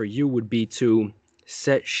recommendation for you would be to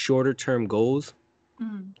set shorter term goals.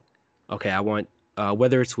 Mhm. Okay, I want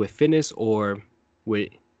whether it's with fitness or with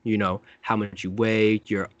how much you weigh,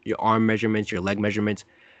 your arm measurements, your leg measurements.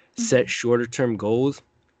 Set Mhm. shorter term goals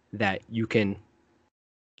that you can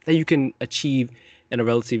achieve in a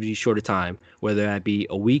relatively shorter time, whether that be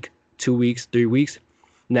a week, 2 weeks, 3 weeks.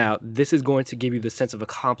 Now, this is going to give you the sense of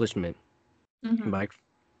accomplishment. Mhm. Like,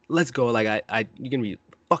 let's go. Like you're gonna be,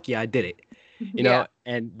 fuck yeah, I did it. Yeah.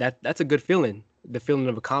 And that's a good feeling, the feeling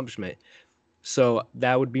of accomplishment. So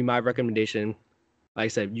that would be my recommendation. Like I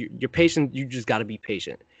said, you're patient. You just got to be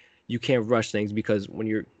patient. You can't rush things because when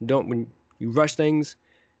you rush things,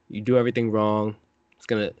 you do everything wrong. It's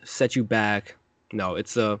gonna set you back. No,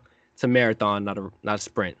 it's a marathon, not a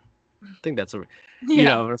sprint. I think that's you Yeah.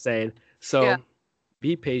 know what I'm saying. Yeah. So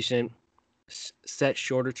be patient. Set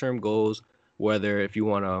shorter term goals. Whether if you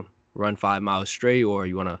want to run 5 miles straight or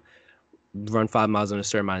you want to run 5 miles in a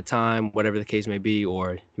certain amount of time, whatever the case may be,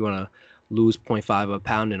 or you want to lose zero point 0.5 of a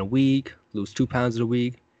pound in a week, lose 2 pounds in a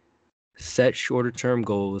week. Set shorter term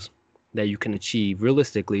goals that you can achieve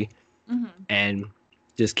realistically Mhm. and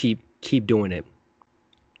just keep doing it.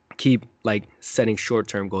 Keep like setting short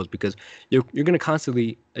term goals because you're going to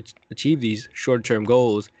constantly achieve these short term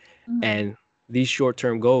goals, Mhm. and these short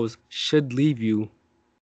term goals should lead you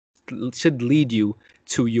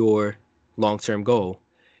to your long term goal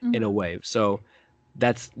in a Mhm. way. So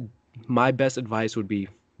that's my best advice would be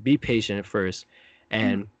patient at first Mhm.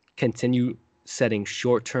 and continue setting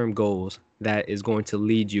short term goals that is going to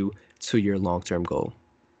lead you to your long term goal.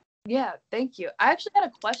 Yeah, thank you. I actually had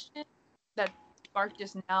a question that sparked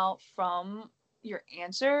just now from your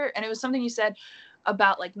answer, and it was something you said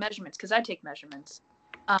about like measurements because I take measurements.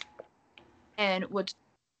 Um, and which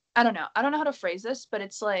I don't know how to phrase this, but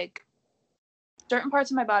it's like certain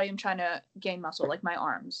parts of my body I'm trying to gain muscle, like my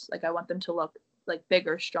arms. Like I want them to look like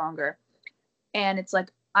bigger, stronger. And it's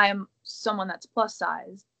like I'm someone that's plus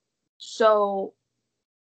size. So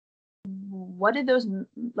what did those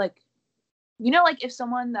like like if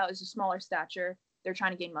someone that was a smaller stature, they're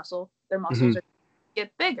trying to gain muscle, their Hmm. muscles are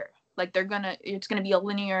get bigger. Like it's gonna be a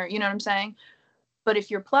linear, you know what I'm saying? But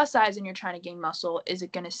if you're plus size and you're trying to gain muscle, is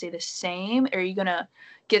it gonna stay the same? Or are you gonna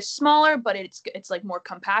get smaller, but it's like more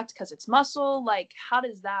compact because it's muscle? Like how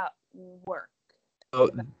does that work? So,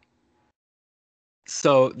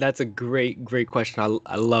 so that's a great question.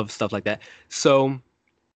 I love stuff like that. So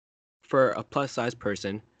for a plus size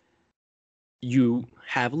person, you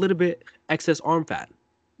have a little bit excess arm fat.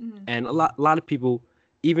 Mm-hmm. And a lot of people,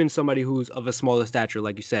 even somebody who's of a smaller stature,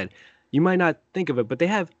 like you said, you might not think of it, but they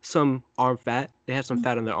have some arm fat. They have some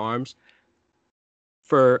fat on their arms.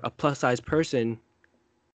 For a plus size person,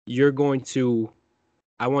 you're going to,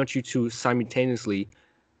 I want you to simultaneously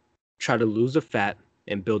try to lose the fat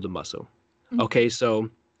and build the muscle. Mm-hmm. Okay, so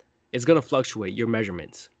it's gonna fluctuate your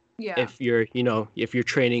measurements. Yeah. If your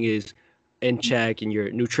training is in check and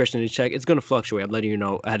your nutrition in check, it's gonna fluctuate. I'm letting you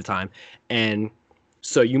know ahead of time. And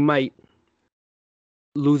so you might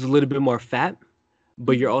lose a little bit more fat,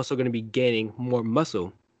 but you're Mm-hmm. also going to be gaining more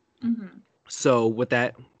muscle. Mm-hmm. So with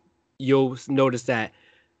that, you'll notice that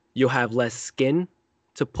you'll have less skin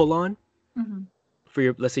to pull on Mm-hmm. for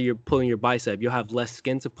your, let's say you're pulling your bicep, you'll have less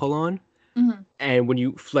skin to pull on. Mm-hmm. And when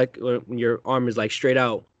you when your arm is like straight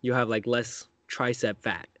out, you'll have like less tricep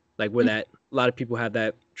fat, like where that a lot of people have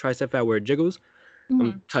that tricep fat where it jiggles.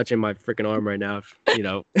 I'm Mhm. touching my freaking arm right now,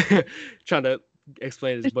 trying to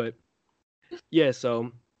explain this, but yeah,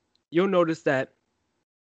 so you'll notice that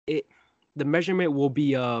it the measurement will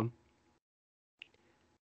be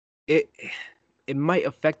it it might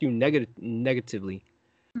affect you negatively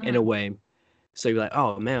in a Mhm. way. So you're like,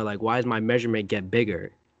 oh man, like why does my measurement get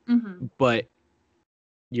bigger? Mhm. But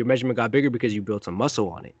your measurement got bigger because you built some muscle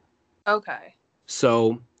on it. Okay.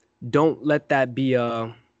 So don't let that be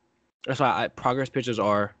that's why progress pictures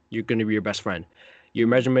are you're gonna be your best friend. Your Mhm.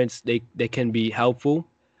 measurements they can be helpful,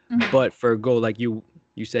 Mhm. but for a goal like you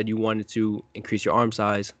said you wanted to increase your arm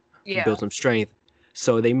size, build Yeah. some strength.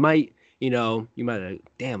 So they might, you might like,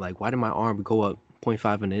 damn, like why did my arm go up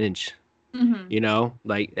 0.5 in an inch? Mhm.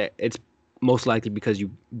 Like it's most likely because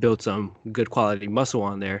you built some good quality muscle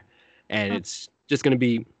on there, and Mm. it's just gonna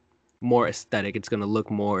be more aesthetic. It's gonna look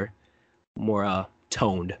more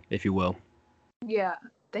toned, if you will. Yeah.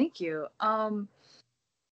 Thank you.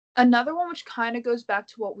 Another one which kind of goes back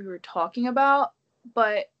to what we were talking about,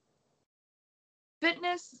 but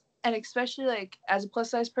fitness, and especially like as a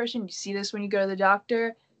plus size person, you see this when you go to the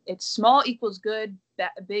doctor. It's small equals good,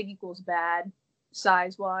 big equals bad,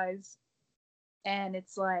 size wise. And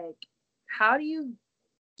it's like, how do you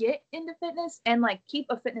get into fitness and like keep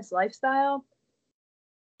a fitness lifestyle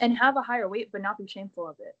and have a higher weight but not be shameful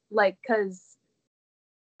of it? Like, because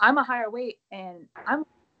I'm a higher weight and I'm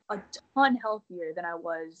a ton healthier than I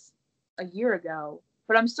was a year ago,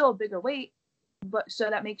 but I'm still a bigger weight. But so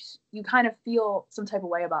that makes you kind of feel some type of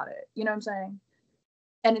way about it. You know what I'm saying?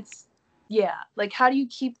 And it's, yeah, like how do you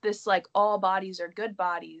keep this like all bodies are good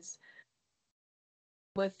bodies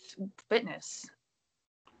with fitness?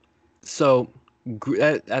 So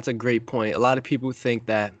that's a great point. A lot of people think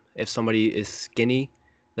that if somebody is skinny,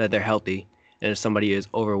 that they're healthy, and if somebody is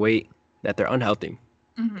overweight, that they're unhealthy.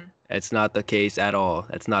 Mm-hmm. It's not the case at all.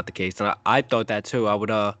 That's not the case. And I thought that too. I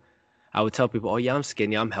would tell people, "Oh yeah, I'm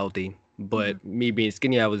skinny, I'm healthy." Mm-hmm. But me being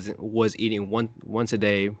skinny, I was eating once a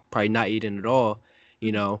day, probably not eating at all,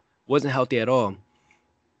 Mm-hmm. wasn't healthy at all.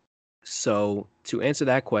 So to answer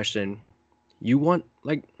that question, you want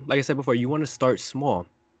like I said before, you want to start small,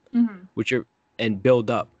 Mm-hmm. which your and build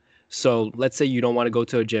up. So let's say you don't want to go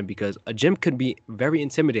to a gym because a gym could be very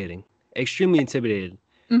intimidating, extremely intimidating.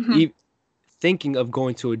 Mm-hmm. E- Thinking of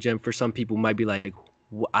going to a gym for some people might be like,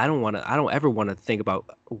 I don't ever want to think about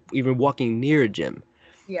even walking near a gym.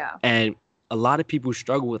 Yeah. And a lot of people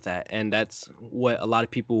struggle with that, and that's what a lot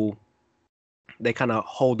of people they kind of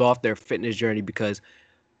hold off their fitness journey because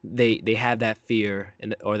they have that fear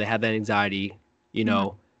and or they have that anxiety, you Mm-hmm.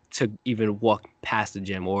 know, to even walk past the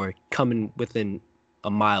gym or coming within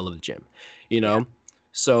a mile of the gym, you Yeah. know.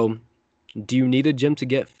 So, do you need a gym to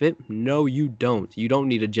get fit? No, you don't. You don't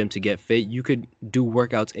need a gym to get fit. You could do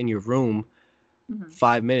workouts in your room, Mm-hmm.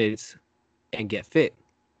 5 minutes, and get fit.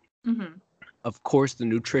 Mm-hmm. Of course, the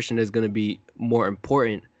nutrition is going to be more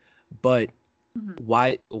important, but Mm-hmm.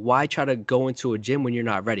 why try to go into a gym when you're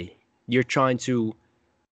not ready? You're trying to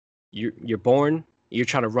you're born, you're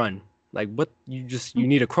trying to run. Like what you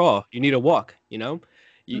need to crawl, you need to walk, You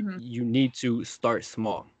Mm-hmm. you need to start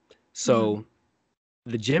small. Mm-hmm. So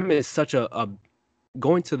the gym is such a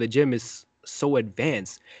going to the gym is so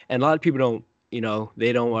advanced. And a lot of people don't,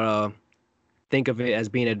 they don't think of it as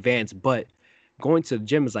being advanced, but going to the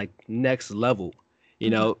gym is like next level, you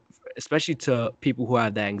Mm-hmm. know, especially to people who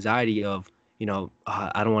have that anxiety of,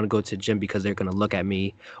 I don't want to go to the gym because they're gonna look at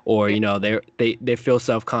me, or Yeah. they feel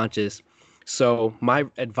self-conscious. So my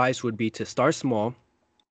advice would be to start small.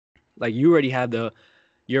 Like you're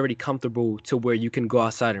already comfortable to where you can go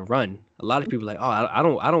outside and run. A lot of people are like, oh, I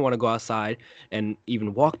don't want to go outside and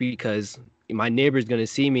even walk because my neighbor's gonna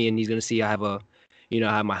see me and he's gonna see I have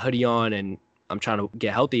my hoodie on and I'm trying to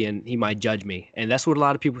get healthy and he might judge me. And that's what a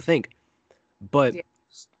lot of people think. But Yeah.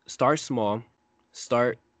 start small.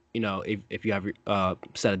 Start, if you have a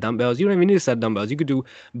set of dumbbells, you don't even need a set of dumbbells. You could do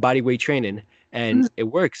body weight training and Mm-hmm. it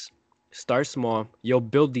works. Start small. You'll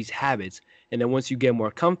build these habits. And then once you get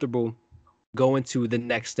more comfortable, go into the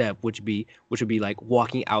next step, which would be like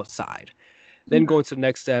walking outside. Then Mm-hmm. go into the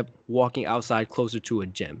next step, walking outside closer to a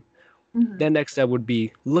gym. Mm-hmm. Then next step would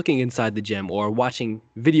be looking inside the gym or watching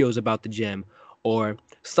videos about the gym or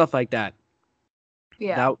stuff like that.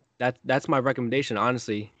 Yeah. That's my recommendation,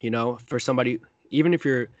 honestly. For somebody, even if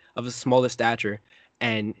you're of a smaller stature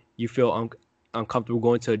and you feel uncomfortable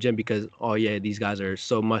going to a gym because oh yeah, these guys are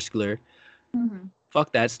so muscular. Mm-hmm.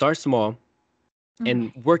 Fuck that. Start small Mm-hmm.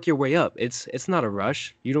 and work your way up. It's not a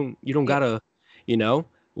rush. You don't Yeah. gotta, you know,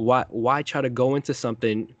 why try to go into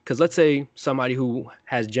something? Because let's say somebody who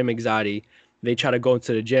has gym anxiety, they try to go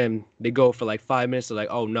into the gym. They go for like 5 minutes. They're like,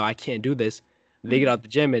 oh no, I can't do this. They get Mhm. out the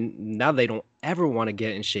gym and now they don't ever want to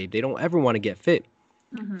get in shape. They don't ever want to get fit.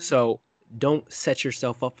 Mhm. So don't set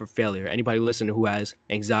yourself up for failure. Anybody listening who has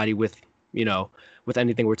anxiety with, you know, with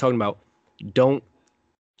anything we're talking about, don't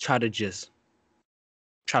try to just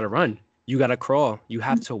try to run. You got to crawl. You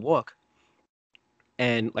have to walk.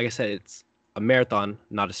 And like I said, it's a marathon,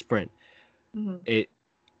 not a sprint. Mhm. It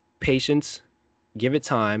patience, give it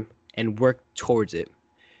time, and work towards it.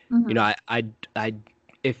 You know, Mhm. I,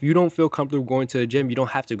 if you don't feel comfortable going to the gym, you don't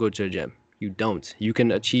have to go to the gym. You don't. You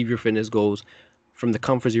can achieve your fitness goals from the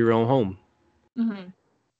comforts of your own home. Mhm.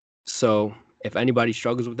 So if anybody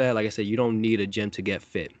struggles with that, like I said, you don't need a gym to get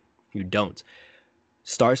fit. You don't.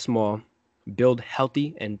 Start small, build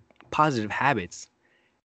healthy and positive habits,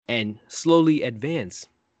 and slowly advance.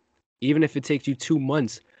 Even if it takes you 2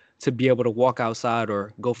 months to be able to walk outside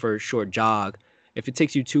or go for a short jog, if it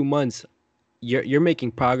takes you 2 months, you're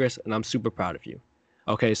making progress, and I'm super proud of you.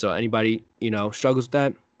 Okay, so anybody struggles with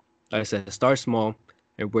that, like I said, start small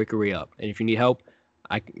and work your way up. And if you need help,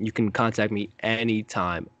 you can contact me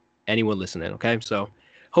anytime. Anyone listening, okay? So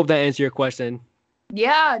hope that answered your question.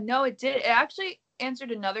 Yeah, no, it did. It actually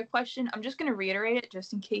answered another question. I'm just gonna reiterate it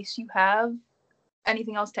just in case you have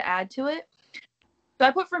anything else to add to it. So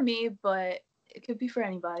I put for me, but it could be for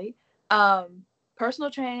anybody.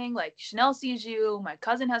 Personal training, like Chanel sees you. My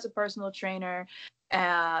cousin has a personal trainer.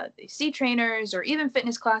 They see trainers or even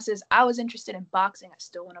fitness classes. I was interested in boxing. I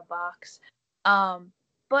still want to box.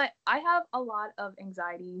 But I have a lot of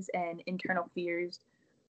anxieties and internal fears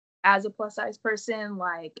as a plus size person,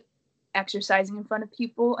 like exercising in front of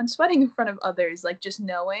people and sweating in front of others. Like just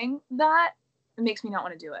knowing that it makes me not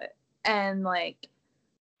want to do it. And like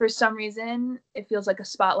for some reason, it feels like a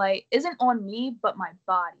spotlight isn't on me, but my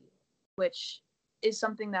body, which is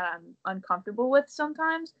something that I'm uncomfortable with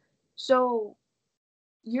sometimes. So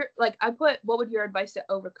you're like, I put, what would your advice to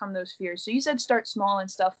overcome those fears? So you said start small and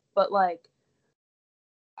stuff, but like,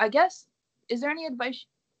 I guess, is there any advice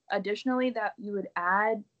additionally that you would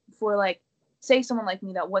add for like, say someone like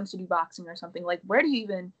me that wants to do boxing or something? Like, where do you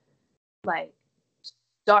even like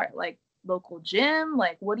start? Like local gym?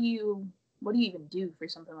 Like, what do you even do for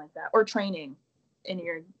something like that, or training in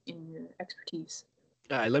your expertise?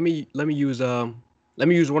 All right, let me use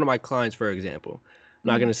one of my clients for example. I'm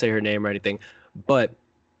not Mm-hmm. gonna say her name or anything, but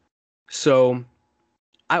so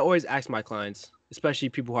I always ask my clients, especially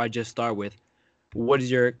people who I just start with,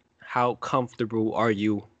 how comfortable are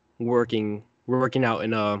you working out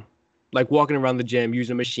in like walking around the gym,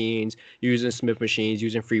 using machines, using Smith machines,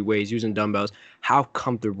 using free weights, using dumbbells. How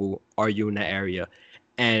comfortable are you in that area?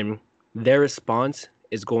 And their response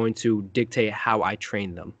is going to dictate how I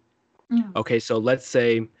train them. Mm-hmm. Okay, so let's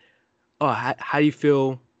say, oh, how do you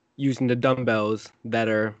feel using the dumbbell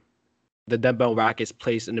rackets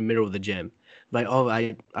placed in the middle of the gym? Like, oh,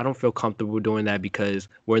 I don't feel comfortable doing that because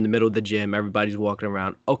we're in the middle of the gym, everybody's walking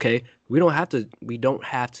around. Okay, we don't have to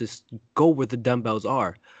go where the dumbbells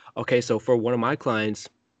are. Okay, so for one of my clients,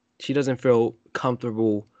 she doesn't feel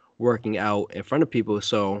comfortable working out in front of people,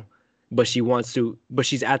 so but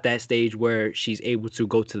she's at that stage where she's able to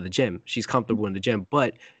go to the gym. She's comfortable in the gym,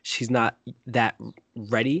 but she's not that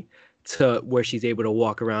ready to where she's able to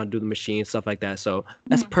walk around, do the machine, stuff like that. So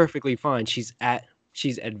that's Mm-hmm. perfectly fine. She's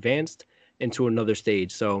advanced into another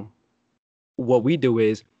stage. So what we do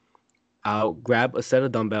is I'll grab a set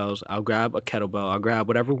of dumbbells, I'll grab a kettlebell, I'll grab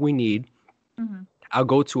whatever we need. Mm-hmm. I'll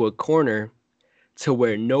go to a corner to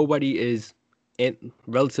where nobody is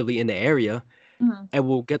relatively in the area, Mm-hmm. and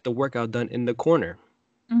we'll get the workout done in the corner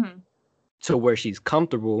Mm-hmm. to where she's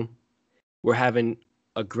comfortable. We're having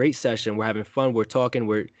a great session, we're having fun, we're talking,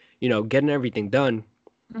 we're getting everything done,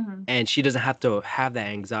 Mm-hmm. and she doesn't have to have that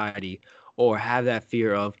anxiety or have that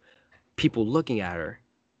fear of people looking at her.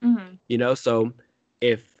 Mm-hmm. So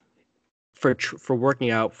if for working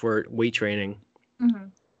out, for weight training, Mm-hmm.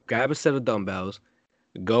 grab a set of dumbbells,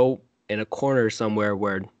 go in a corner somewhere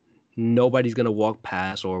where nobody's gonna walk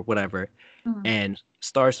past or whatever, Mm-hmm. and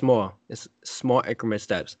start small. It's small increment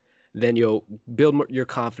steps. Then you'll build your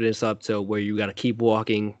confidence up to where you gotta keep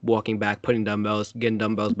walking back, putting dumbbells, getting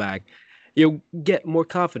dumbbells back. You'll get more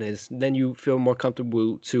confidence. Then you feel more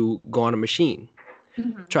comfortable to go on a machine.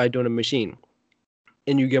 Mm-hmm. Try doing a machine,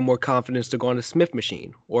 and you get more confidence to go on a Smith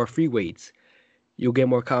machine or free weights. You'll get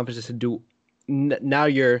more confidence to do. Now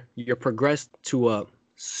you're progressed to a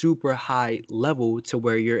super high level to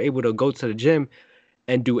where you're able to go to the gym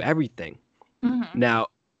and do everything. Mm-hmm. Now,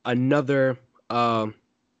 another um,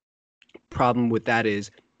 problem with that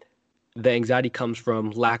is the anxiety comes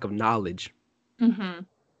from lack of knowledge. Mm-hmm.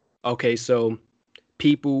 Okay, so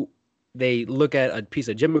people, they look at a piece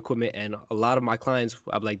of gym equipment, and a lot of my clients,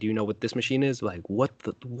 I'm like, "Do you know what this machine is?" Like, what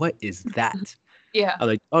is that? Yeah. I'm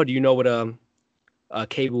like, "Oh, do you know what a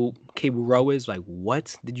cable row is?" Like,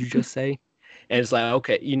 what did you just say? And it's like,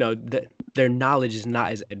 okay, their knowledge is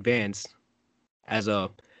not as advanced as a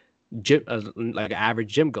gym, as like an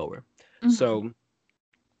average gym goer. Mm-hmm. So,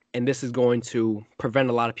 and this is going to prevent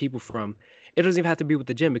a lot of people from. It doesn't even have to be with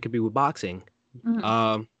the gym. It could be with boxing. Mm-hmm.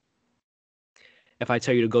 Um, if I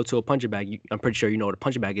tell you to go to a punching bag, I'm pretty sure you know what a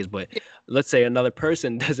punching bag is. But Yeah. let's say another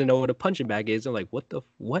person doesn't know what a punching bag is. They're like,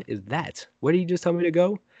 what is that? Where did you just tell me to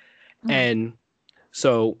go? Mm-hmm. And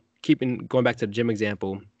so, keeping going back to the gym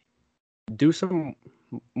example, do some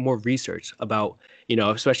more research about,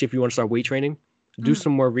 especially if you want to start weight training, do Mm-hmm.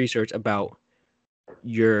 some more research about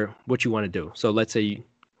what you want to do. So let's say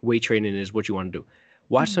weight training is what you want to do.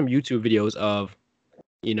 Watch Mm-hmm. some YouTube videos of,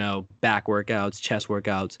 back workouts, chest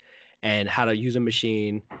workouts, and how to use a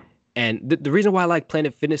machine. And the reason why I like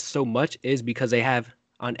Planet Fitness so much is because they have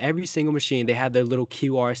on every single machine, they have their little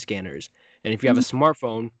QR scanners. And if you have a Mm-hmm.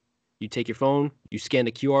 smartphone, you take your phone, you scan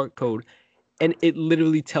the QR code, and it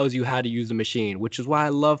literally tells you how to use the machine, which is why I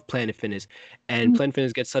love Planet Fitness. And Mm-hmm. Planet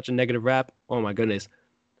Fitness gets such a negative rap. Oh my goodness.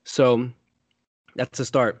 So that's a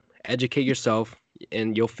start. Educate yourself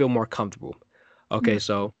and you'll feel more comfortable. Okay,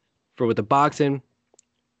 so for with the boxing,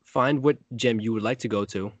 find what gym you would like to go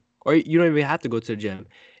to, or you don't even have to go to the gym.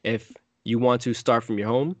 If you want to start from your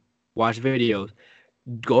home, watch videos,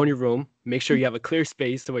 go in your room, make sure you have a clear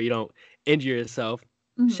space so where you don't injure yourself,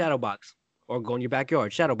 Mm-hmm. shadow box, or go in your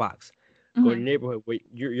backyard, shadow box. Go in Mm-hmm. your neighborhood where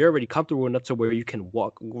you're already comfortable enough to where you can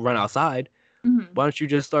walk, run outside. Mm-hmm. Why don't you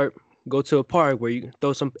just go to a park where you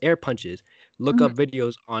throw some air punches, look Mm-hmm. up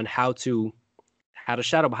videos on how to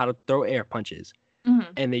shadow, how to throw air punches,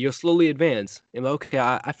 Mm-hmm. and then you'll slowly advance. And like, okay,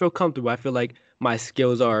 I feel comfortable. I feel like my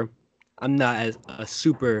skills are. I'm not as a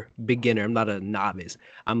super beginner. I'm not a novice.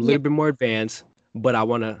 I'm a Yeah. little bit more advanced, but I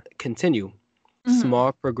want to continue. Mm-hmm.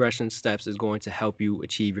 Small progression steps is going to help you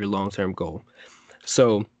achieve your long-term goal.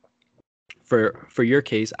 So for your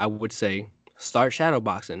case, I would say start shadow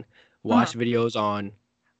boxing. Mm-hmm. Watch videos on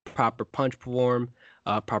proper punch form,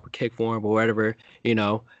 proper kick form, or whatever,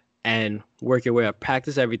 and work your way up.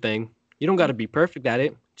 Practice everything. You don't got to be perfect at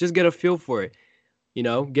it. Just get a feel for it.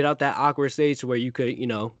 Get out that awkward stage where you could,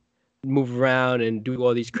 move around and do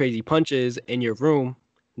all these crazy punches in your room,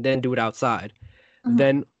 then do it outside. Mm-hmm.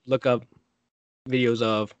 Then look up videos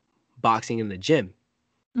of boxing in the gym.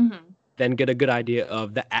 Mm-hmm. Then get a good idea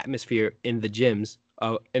of the atmosphere in the gyms,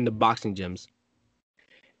 in the boxing gyms.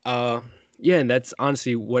 Uh, yeah, and that's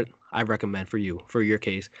honestly what I recommend for you, for your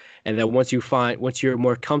case. And then once you're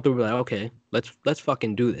more comfortable, like, okay, let's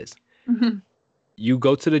fucking do this. Mm-hmm. You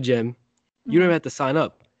go to the gym. You don't Mm-hmm. even have to sign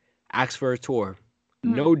up. Ask for a tour.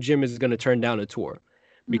 Mm-hmm. No gym is gonna turn down a tour,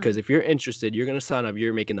 Mm-hmm. because if you're interested, you're gonna sign up.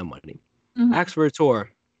 You're making the money. Mm-hmm. Ask for a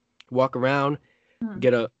tour. Walk around. Mm-hmm.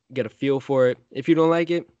 Get a feel for it. If you don't like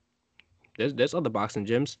it, there's other boxing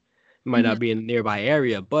gyms. It might Mm-hmm. not be in the nearby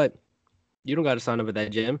area, but you don't got to sign up at that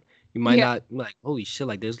gym. You might Yeah. not like, holy shit,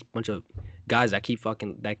 like there's a bunch of guys that keep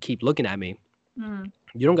looking at me. Mm-hmm.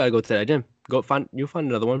 You don't got to go to that gym. You'll find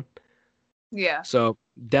another one. Yeah. So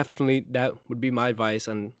definitely that would be my advice.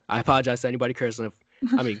 And I apologize to anybody cursing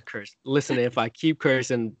listening if I keep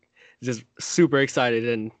cursing, just super excited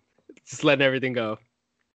and just letting everything go.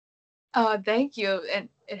 Thank you. And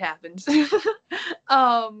it happens.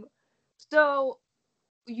 um, so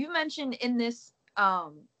you mentioned in this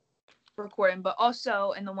recording, but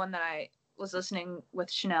also in the one that I was listening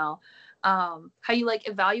with Chanel, how you like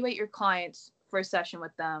evaluate your clients for a session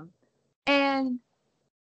with them. And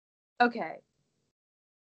okay,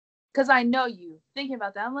 because I know you thinking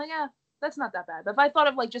about that, I'm like, yeah, that's not that bad. But if I thought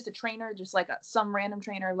of like just a trainer, just like some random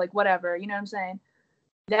trainer, like whatever, you know what I'm saying?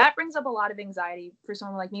 That brings up a lot of anxiety for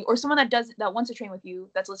someone like me, or someone that wants to train with you,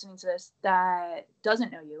 that's listening to this, that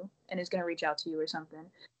doesn't know you and is going to reach out to you or something.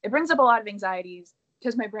 It brings up a lot of anxieties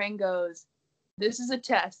because my brain goes, this is a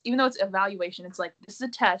test. Even though it's evaluation, it's like, this is a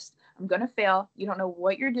test. I'm going to fail. You don't know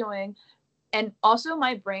what you're doing. And also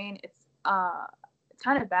my brain, it's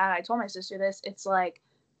kind of bad. I told my sister this. It's like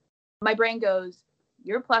my brain goes,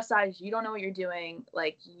 you're plus size. You don't know what you're doing.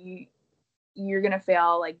 Like you're gonna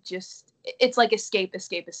fail. Like just it's like escape.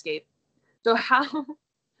 So how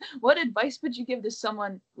what advice would you give to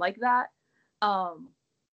someone like that, um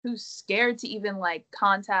who's scared to even like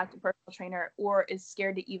contact a personal trainer or is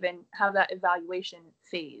scared to even have that evaluation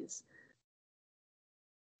phase?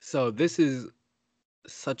 So this is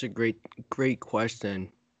such a great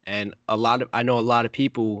question, and I know a lot of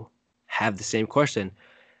people have the same question.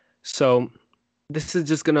 So this is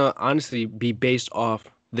just gonna honestly be based off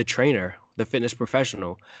the trainer, the fitness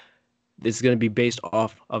professional. this is going to be based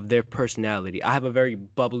off of their personality. I have a very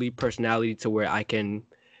bubbly personality to where I can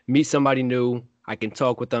meet somebody new. I can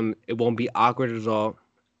talk with them. It won't be awkward at all.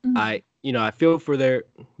 Mhm. I feel for their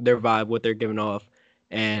vibe, what they're giving off,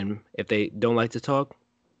 and if they don't like to talk,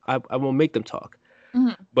 I won't make them talk.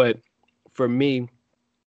 Mhm. But for me,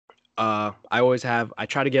 I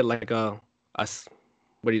try to get like a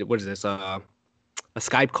what is this a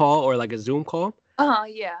Skype call or like a Zoom call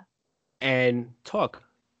Yeah. and talk,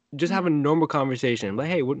 just have a Mhm. normal conversation. Like,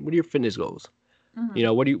 hey, what are your fitness goals?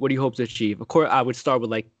 Mhm. What do you hope to achieve? Of course, I would start with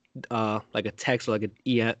like a text or like an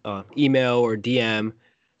email or DM.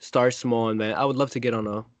 Start small, and then I would love to get on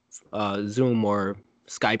a Zoom or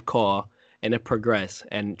Skype call and then progress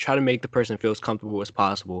and try to make the person feel as comfortable as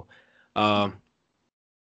possible. Um,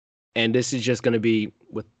 and this is just going to be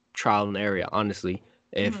with trial and error, honestly.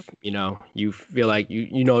 Mhm. If you feel like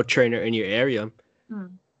you know a trainer in your area Mhm.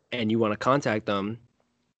 and you want to contact them,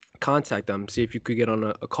 see if you could get on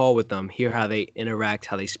a call with them, hear how they interact,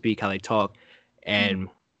 how they speak, how they talk, Mhm. and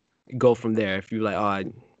go from there. If you like, oh, I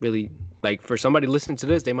really like for somebody listening to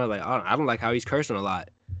this, they might like, oh, I don't like how he's cursing a lot.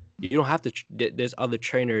 You don't have to. There's other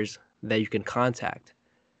trainers that you can contact.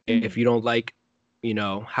 If Mhm. you don't like,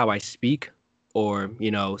 how I speak or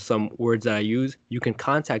some words that I use, you can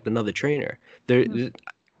contact another trainer. Mhm.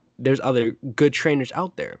 There's other good trainers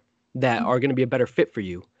out there that Mhm. are going to be a better fit for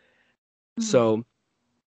you. Mhm. So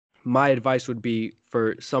my advice would be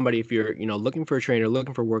for somebody, if you're looking for a trainer,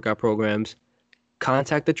 looking for workout programs,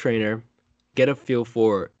 contact the trainer, get a feel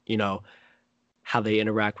for how they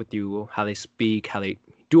interact with you, how they speak, how they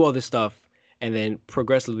do all this stuff, and then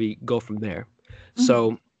progressively go from there. Mhm.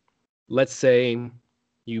 So let's say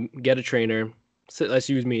you get a trainer. So let's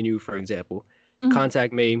use me and you for example. Mhm.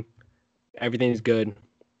 Contact me, everything's good.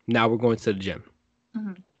 Now we're going to the gym.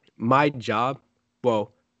 Mhm. My job,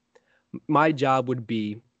 well, my job would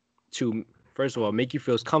be to first of all make you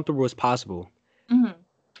feel as comfortable as possible, Mhm.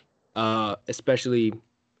 especially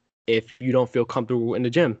if you don't feel comfortable in the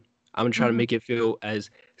gym. I'm gonna try to Mhm. make it feel as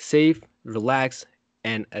safe, relaxed,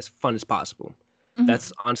 and as fun as possible.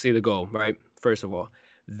 That's Mhm. honestly the goal, right? First of all,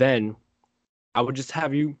 then I would just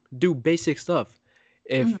have you do basic stuff.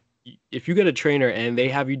 Mhm. If you get a trainer and they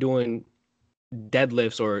have you doing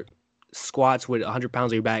deadlifts or squats with 100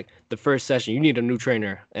 pounds on your back, the first session you need a new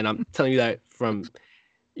trainer, and I'm telling you that from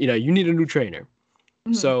you need a new trainer.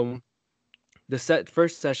 Mhm. So the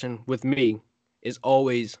first session with me is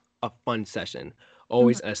always a fun session,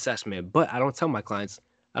 always Mhm. an assessment. But I don't tell my clients,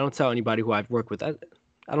 I don't tell anybody who I've worked with, I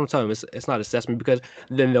don't tell them it's not assessment because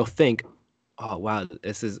then they'll think, oh wow,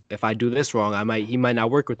 this is if I do this wrong, he might not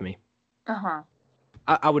work with me. Uh-huh.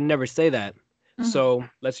 I would never say that. Mhm. So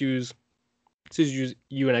let's use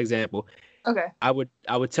you an example. Okay. I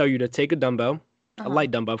would tell you to take a dumbbell, a Uh-huh.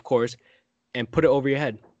 light dumbbell, of course, and put it over your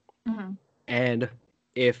head. Mhm. And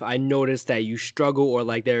if I notice that you struggle or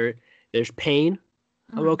like there's pain,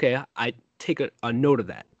 I'm Mhm. okay. I take a note of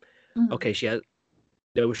that. Mhm. Okay,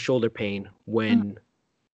 there was shoulder pain Mhm. when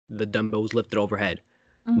the dumbbell was lifted overhead.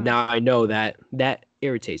 Mhm. Now I know that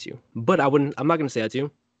irritates you, but I'm not gonna say that to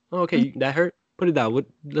you. Oh, okay, Mhm. that hurt. Put it down.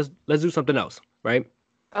 Let's do something else, right?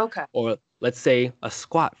 Okay. Or let's say a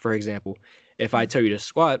squat, for example. If I Mhm. tell you to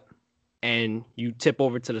squat and you tip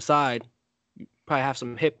over to the side, you probably have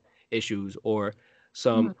some hip issues or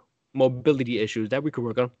some Mhm. mobility issues that we could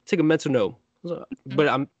work on. Take a mental note. Mhm. But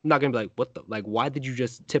I'm not gonna be like, what the like? Why did you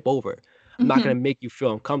just tip over? I'm not Mhm. gonna make you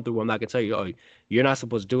feel uncomfortable. I'm not gonna tell you, oh, you're not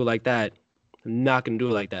supposed to do it like that. I'm not gonna do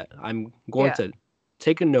it like that. I'm going Yeah. to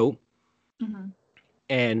take a note Mhm.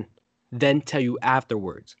 and then tell you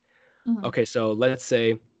afterwards. Mhm. Okay, so let's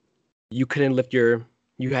say you couldn't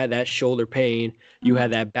you had that shoulder pain, you Mhm.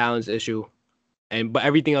 had that balance issue, but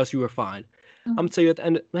everything else you were fine. I'm gonna Mhm. tell you at the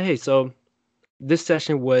end, hey, so this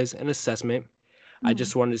session was an assessment. I Mhm.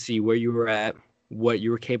 just wanted to see where you were at, what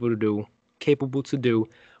you were capable to do,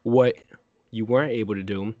 what you weren't able to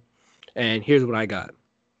do, and here's what I got.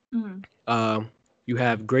 Mhm. Um, you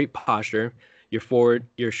have great posture.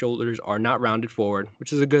 Your shoulders are not rounded forward,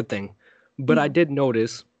 which is a good thing. But I Mhm. did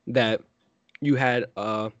notice that you had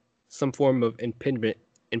some form of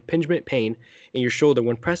impingement pain in your shoulder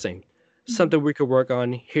when pressing. Mhm. Something we could work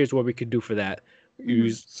on. Here's what we could do for that. Mhm.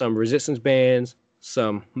 Use some resistance bands,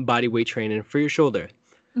 some body weight training for your shoulder.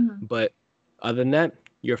 Mhm. But other than that,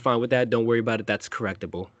 you're fine with that. Don't worry about it. That's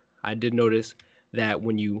correctable. I did notice that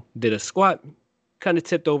when you did a squat, kind of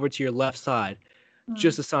tipped over to your left side,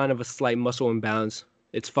 just Mhm. a sign of a slight muscle imbalance.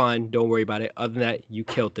 It's fine. Don't worry about it. Other than that, you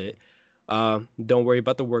killed it. Don't worry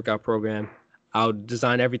about the workout program. I'll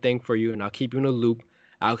design everything for you and I'll keep you in a loop.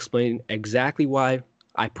 I'll explain exactly why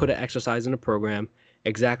I put an exercise in the program,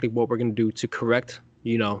 exactly what we're going to do to correct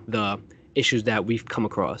the issues that we've come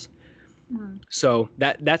across. Mhm. So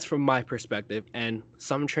that's from my perspective, and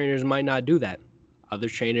some trainers might not do that. Other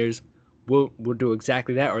trainers will do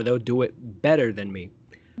exactly that, or they'll do it better than me.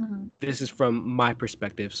 Mhm. This is from my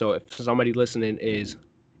perspective. So if somebody listening is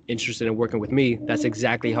interested in working with me, that's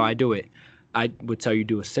exactly how I do it. I would tell you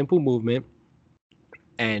do a simple movement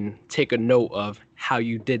and take a note of how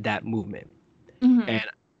you did that movement. Mhm. And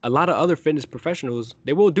a lot of other fitness professionals,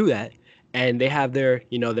 they will do that, and they have their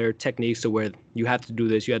their techniques to where you have to do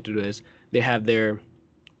this, you have to do this. They have their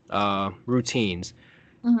routines,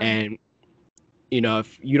 Mhm. and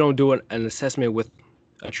if you don't do an assessment with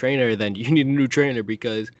a trainer, then you need a new trainer,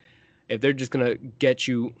 because if they're just gonna get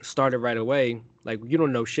you started right away, like, you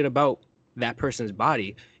don't know shit about that person's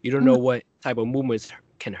body. You don't Mhm. know what type of movements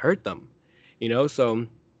can hurt them. So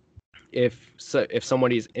if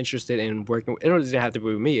somebody is interested in working, it doesn't have to be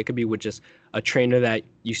with me. It could be with just a trainer that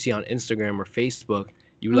you see on Instagram or Facebook.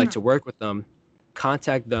 You would like Mhm. to work with them,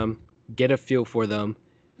 contact them, get a feel for them,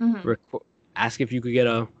 Mhm. ask if you could get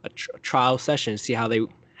a trial session, see how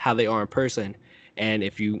they are in person, and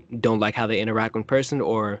if you don't like how they interact in person,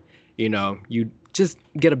 or you just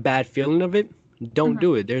get a bad feeling of it, don't Mhm.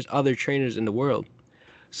 do it. There's other trainers in the world.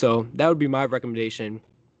 So that would be my recommendation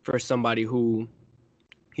for somebody who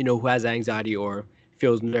has anxiety or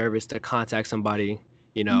feels nervous to contact somebody.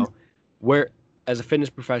 you Mhm. know we're, as a fitness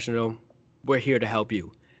professional, we're here to help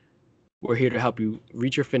you. We're here to help you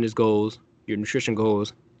reach your fitness goals, your nutrition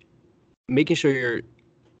goals, making sure your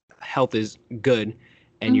health is good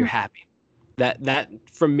and you're Mhm. happy. That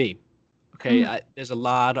from me. Okay, Mhm. there's a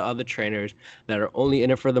lot of other trainers that are only in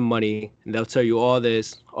it for the money, and they'll tell you all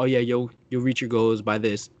this. Oh yeah, you'll reach your goals by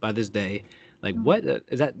this day. Like, Mhm. what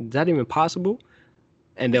is that even possible?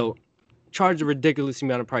 And they'll charge a ridiculously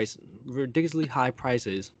high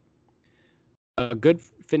prices. A good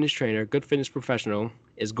fitness trainer, good fitness professional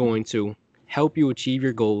is going to help you achieve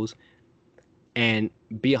your goals and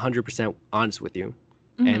be 100% honest with you.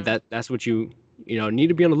 And Mhm. that's what you need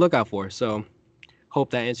to be on the lookout for. So hope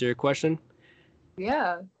that answered your question.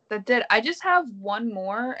 Yeah, that did. I just have one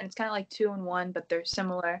more, and it's kind of like two in one, but they're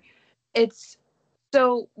similar. It's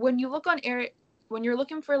so when you look on area, when you're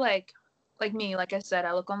looking for like me, like I said,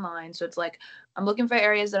 I look online, so it's like I'm looking for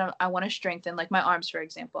areas that I want to strengthen, like my arms, for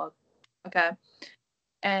example. Okay,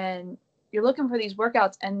 and you're looking for these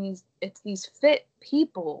workouts, and it's these fit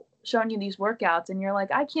people showing you these workouts, and you're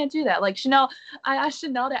like, I can't do that. Like Chanel, I asked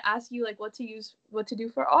Chanel to ask you like what to do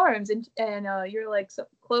for arms, and you're like, so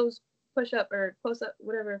close push up or close up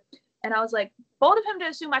whatever, and I was like, bold of him to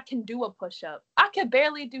assume I can do a push up. I could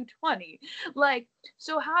barely do 20. Like,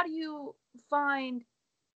 so how do you find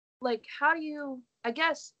how do you, I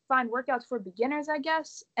guess, find workouts for beginners, I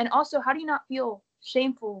guess, and also how do you not feel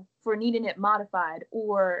shameful for needing it modified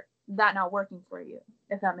or that not working for you,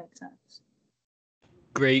 if that makes sense.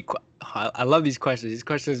 Great. I love these questions. These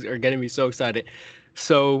questions are getting me so excited.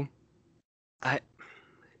 So I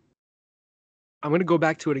I'm gonna go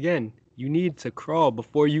back to it again. You need to crawl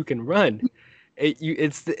before you can run.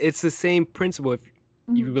 It's the same principle. If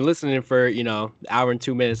you've Mm-hmm. been listening for the hour and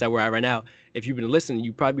 2 minutes that we're at right now, if you've been listening,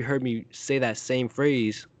 you probably heard me say that same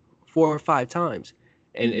phrase 4 or 5 times,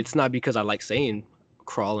 and Mm-hmm. it's not because I like saying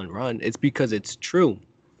crawl and run. It's because it's true.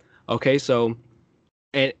 Okay, so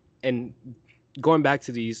and going back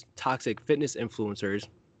to these toxic fitness influencers,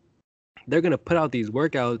 they're gonna put out these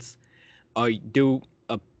workouts. Do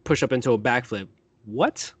a push up into a backflip.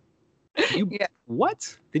 What? You Yeah.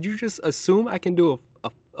 what? Did you just assume I can do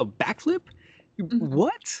a backflip? Mm-hmm.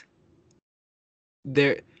 What?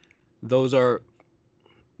 There, those are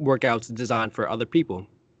workouts designed for other people.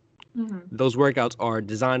 Mm-hmm. Those workouts are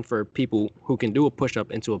designed for people who can do a push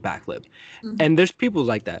up into a backflip. Mm-hmm. And there's people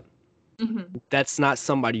like that. Mm-hmm. That's not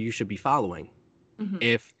somebody you should be following. Mm-hmm.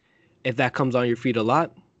 If that comes on your feed a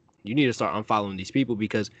lot, you need to start unfollowing these people,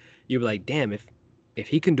 because you're like, damn, if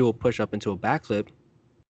he can do a push up into a backflip,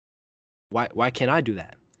 why can't I do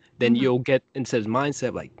that? Then Mm-hmm. you'll get into this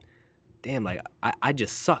mindset like, damn, like I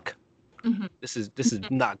just suck. Mm-hmm. This is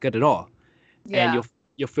not good at all. And Yeah.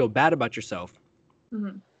 you'll feel bad about yourself.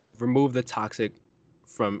 Mm-hmm. Remove the toxic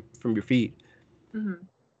from your feed. Mm-hmm.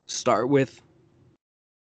 Start with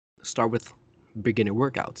start with beginner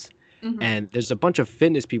workouts. Mm-hmm. And there's a bunch of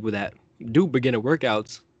fitness people that do beginner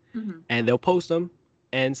workouts, Mm-hmm. and they'll post them,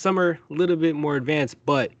 and some are a little bit more advanced,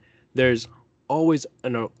 but there's always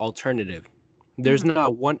an alternative. There's Mm-hmm.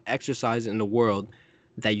 not one exercise in the world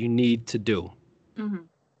that you need to do. Mm-hmm.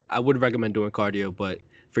 I would recommend doing cardio, but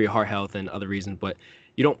for your heart health and other reasons, but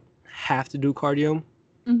you don't have to do cardio.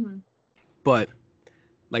 Mm-hmm. But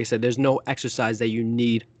like I said, there's no exercise that you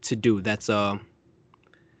need to do. That's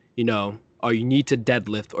or you need to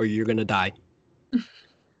deadlift or you're gonna die.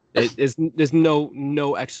 There's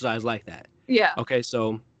no exercise like that. Yeah. Okay,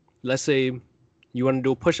 so let's say you want to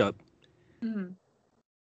do a push up, Mhm.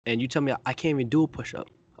 and you tell me I can't even do a push up.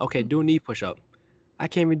 Okay, Mhm. do a knee push up. I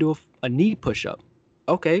can't even do a knee push up.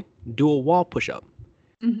 Okay, do a wall push up.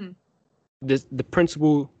 Mhm. The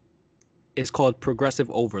principle is called progressive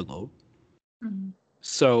overload. Mhm.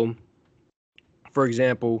 So, for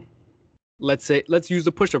example, let's use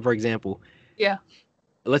the push up for example. Yeah.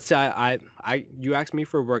 Let's say you ask me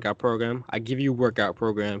for a workout program. I give you a workout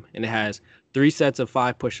program, and it has 3 sets of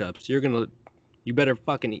 5 push-ups. You better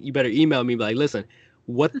email me like, listen,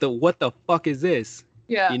 what the fuck is this?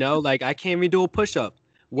 Yeah. You know, like I can't even do a push-up.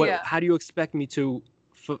 Yeah. How do you expect me to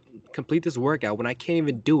complete this workout when I can't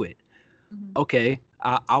even do it? Mhm. Okay,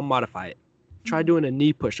 I'll modify it. Try Mhm. doing a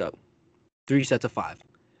knee push-up, 3 sets of 5.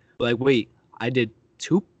 Like, wait, I did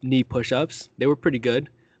 2 knee push-ups. They were pretty good,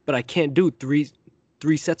 but I can't do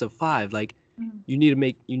three sets of 5. Like, Mhm. you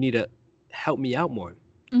need to help me out more.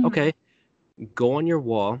 Mhm. Okay, go on your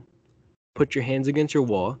wall, put your hands against your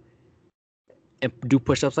wall, and do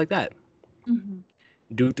push-ups like that. Mhm.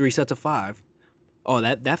 Do 3 sets of 5. Oh,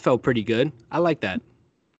 that felt pretty good. I like that.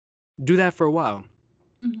 Do that for a while,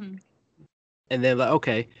 Mhm. and then like,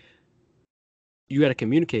 okay, you got to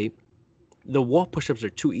communicate. The wall push-ups are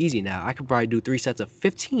too easy now. I could probably do 3 sets of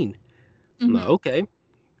 15. I'm like, Mhm. okay,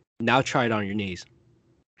 now try it on your knees.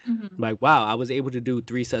 Mhm. I'm like, wow, I was able to do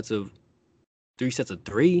 3 sets of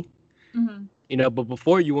 3. Mhm. You know, but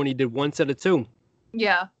before you only did 1 set of 2,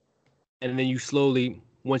 Yeah. and then you slowly,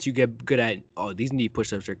 once you get good at, oh, these knee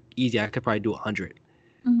push-ups are easy. I could probably do 100.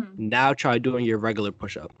 Mhm. Now try doing your regular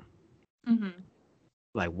push-up. Mhm.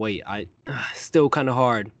 Like, wait, I still kind of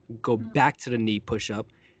hard. Go Mhm. back to the knee push-up,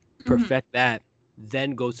 Mhm. perfect that,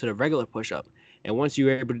 then go to the regular push-up. And once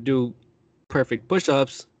you're able to do perfect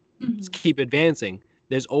push-ups, just Mhm. keep advancing.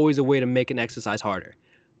 There's always a way to make an exercise harder.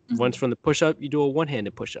 Once Mhm. from the push-up, you do a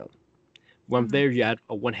one-handed push-up. From Mhm. there, you add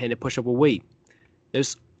a one-handed push-up with weight.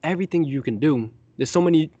 There's everything you can do. There's so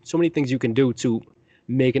many things you can do to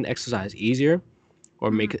make an exercise easier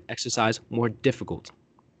or make Mhm. an exercise more difficult.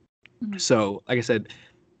 Mhm. So, like I said,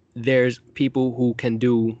 there's people who can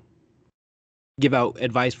give out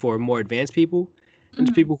advice for more advanced people, and there's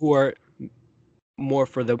Mhm. people who are more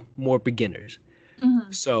for the more beginners.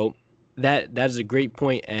 Mhm. So that is a great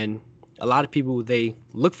point, and a lot of people they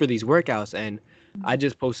look for these workouts, and I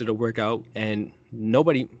just posted a workout, and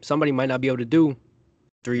somebody might not be able to do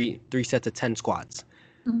three sets of 10 squats.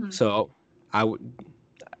 Mhm. So I would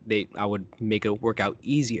I would make a workout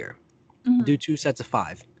easier. Do Mhm. 2 sets of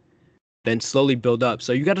 5, then slowly build up.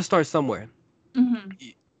 So you got to start somewhere.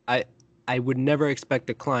 Mhm. I I would never expect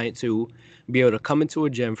a client to be able to come into a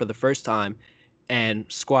gym for the first time and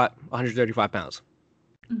squat 135 pounds.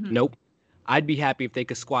 Mhm. Nope. I'd be happy if they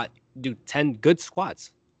could do 10 good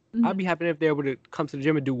squats. I'd be Mhm. happy if they're able to come to the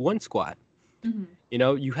gym and do 1 squat. Mhm. You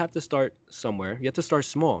know, you have to start somewhere. You have to start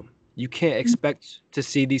small. You can't Mhm. expect to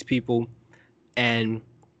see these people and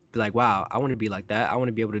be like, wow, I want to be like that. I want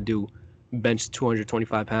to be able to do bench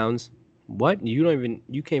 225 pounds. What? You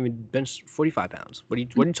can't even bench 45 pounds. What are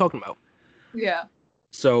you talking about? Yeah.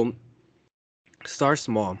 So start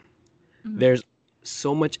small. Mhm. There's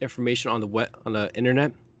so much information on the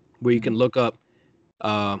internet where you can Mhm. look up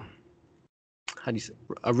uh, how do you say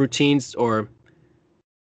routines or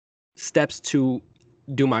steps to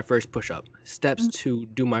do my first push up, steps Mhm. to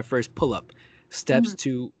do my first pull up, steps Mhm.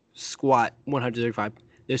 to squat 135.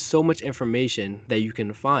 There's so much information that you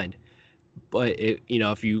can find. But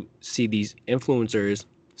if you see these influencers,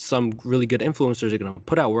 some really good influencers are going to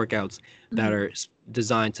put out workouts that Mhm. are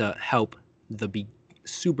designed to help the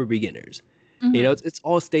super beginners. Mhm. It's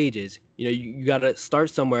all stages. You got to start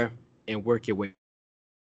somewhere and work your way.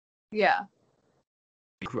 Yeah.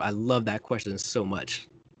 I love that question so much.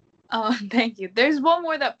 Thank you. There's one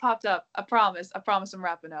more that popped up. I promise. I promise I'm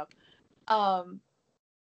wrapping up. Um,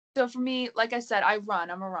 so for me, like I said, I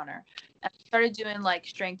run. I'm a runner. And I started doing like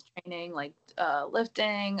strength training, like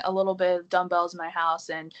lifting, a little bit of dumbbells in my house,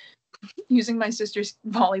 and using my sister's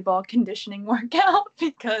volleyball conditioning workout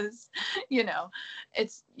because, you know,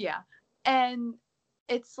 it's yeah. And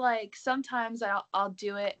it's like sometimes I'll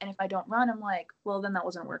do it, and if I don't run, I'm like, well, then that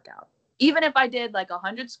wasn't a workout. Even if I did like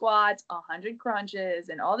 100 squats, 100 crunches,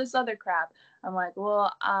 and all this other crap, I'm like,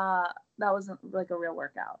 well, that wasn't like a real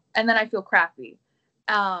workout, and then I feel crappy.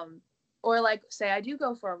 Um, or like say I do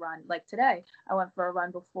go for a run, like today, I went for a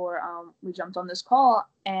run before we jumped on this call,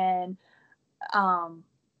 and um,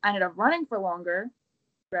 I ended up running for longer,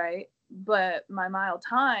 right? But my mile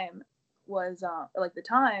time was like the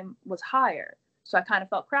time was higher, so I kind of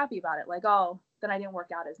felt crappy about it. Like, oh, then I didn't work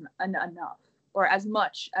out enough or as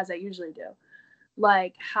much as I usually do.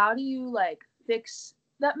 Like, how do you like fix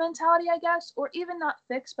that mentality, I guess, or even not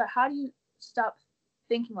fix, but how do you stop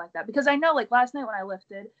thinking like that? Because I know, like, last night when I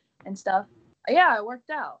lifted and stuff, yeah, I worked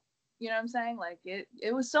out. You know what I'm saying? Like,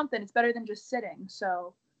 it was something. It's better than just sitting.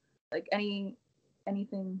 So, like, anything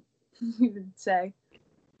you would say?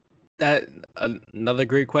 That another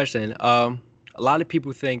great question. A lot of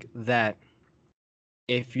people think that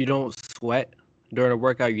if you don't sweat during a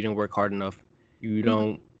workout, you didn't work hard enough. You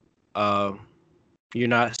don't. You're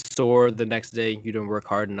not sore the next day. You didn't work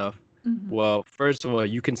hard enough. Mm-hmm. Well, first of all,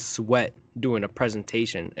 you can sweat doing a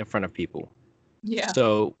presentation in front of people. Yeah.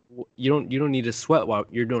 So you don't need to sweat while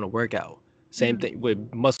you're doing a workout. Same thing with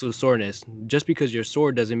muscle soreness. Just because you're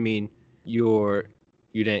sore doesn't mean you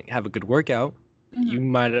didn't have a good workout. You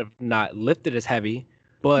Mm-hmm. might have not lifted as heavy,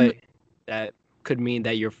 but that could mean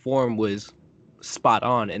that your form was spot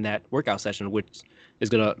on in that workout session, which is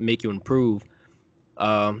gonna make you improve.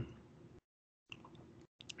 Um,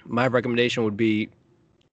 my recommendation would be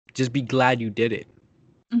just be glad you did it.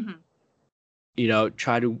 Mm-hmm.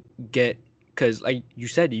 Try to get, because like you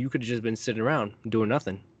said, you could have just been sitting around doing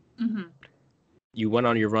nothing. Mm-hmm. You went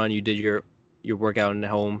on your run, you did your workout in the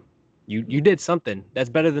home. You Yeah. did something. That's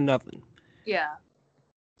better than nothing. Yeah.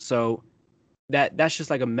 So that's just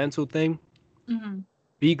like a mental thing. Mm-hmm.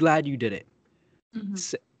 Be glad you did it.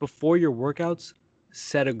 Mm-hmm. Before your workouts,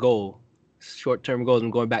 set a goal. Short-term goals. I'm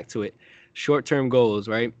going back to it. Short-term goals,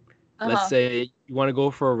 right? Let's Uh-huh. say you want to go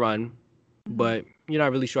for a run, Mm-hmm. but you're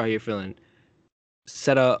not really sure how you're feeling.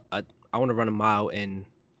 Set a I want to run a mile in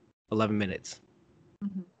 11 minutes.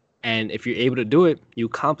 Mm-hmm. And if you're able to do it, you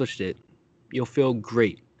accomplished it. You'll feel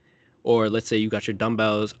great. Or let's say you got your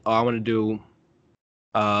dumbbells. Oh, I want to do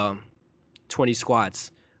um, 20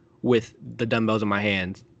 squats with the dumbbells in my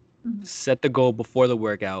hands. Mm-hmm. Set the goal before the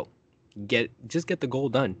workout. Just get the goal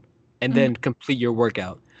done, and Mm-hmm. then complete your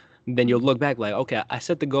workout. Then you'll look back like, okay, I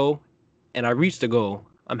set the goal, and I reached the goal.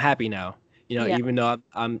 I'm happy now. Yeah. Even though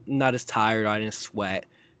I'm not as tired, I didn't sweat.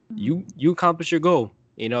 Mm-hmm. You accomplished your goal.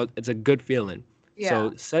 It's a good feeling.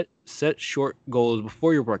 Yeah. So set short goals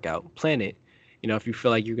before your workout. Plan it. If you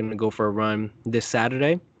feel like you're gonna go for a run this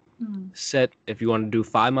Saturday, Mm-hmm. set if you want to do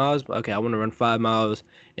 5 miles. Okay, I want to run 5 miles,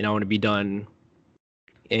 and I want to be done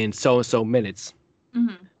in so and so minutes.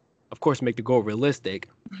 Mm-hmm. Of course, make the goal realistic,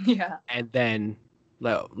 Yeah. and then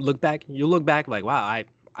look back. You look back like, wow,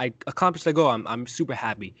 I accomplished the goal. I'm super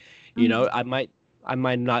happy. Mm-hmm. I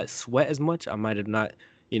might not sweat as much. I might have not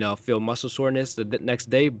feel muscle soreness the next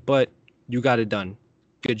day, but you got it done.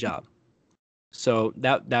 Good job. So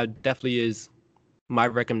that definitely is my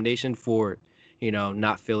recommendation for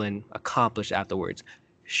not feeling accomplished afterwards.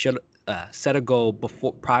 Should set a goal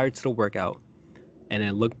prior to the workout, and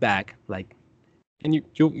then look back like, and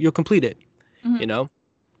you'll complete it. Mm-hmm. You know.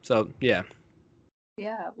 So yeah,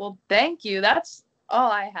 Yeah. Well, thank you. That's all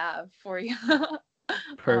I have for you. um,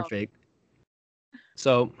 perfect.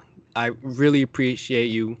 So I really appreciate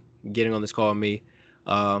you getting on this call with me.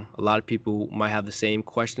 A lot of people might have the same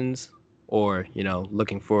questions or,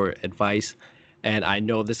 looking for advice. And I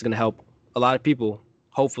know this is going to help a lot of people.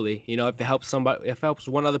 Hopefully, if it helps somebody, if it helps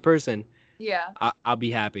one other person, yeah. I'll be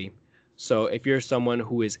happy. So if you're someone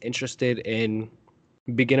who is interested in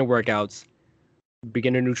beginner workouts,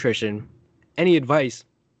 beginner nutrition, any advice,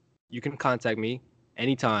 you can contact me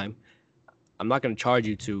anytime. I'm not going to charge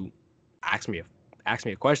you to ask me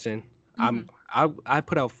a question. Mm-hmm. I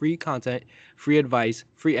put out free content, free advice,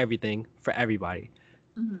 free everything for everybody.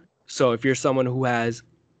 Mm-hmm. So if you're someone who has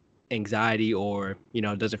anxiety or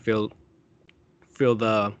doesn't feel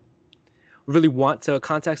the really want to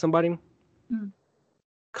contact somebody, Mm-hmm.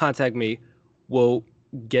 contact me. We'll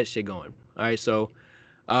get shit going. All right. So,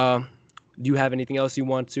 um, do you have anything else you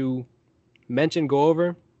want to mention? Go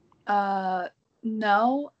over. Uh,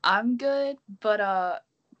 no, I'm good. But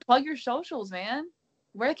plug your socials, man.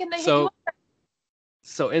 Where can they hit you So up?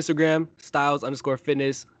 so Instagram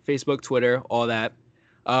styles_fitness, Facebook, Twitter, all that.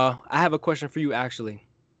 I have a question for you actually.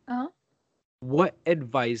 Uh-huh. What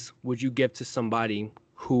advice would you give to somebody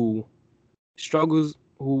who struggles,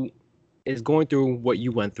 who is going through what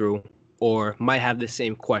you went through, or might have the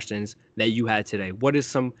same questions that you had today? What is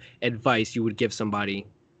some advice you would give somebody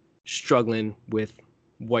struggling with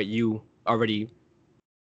what you already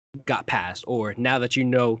got past, or now that you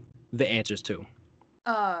know the answers to?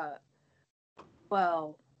 Uh,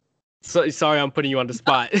 well, So sorry, I'm putting you on the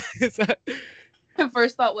spot.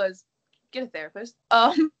 first thought was get a therapist.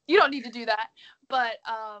 You don't need to do that. But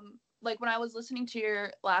like when I was listening to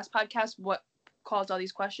your last podcast, what caused all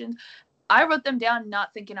these questions, I wrote them down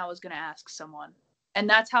not thinking I was gonna ask someone. And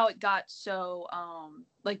that's how it got so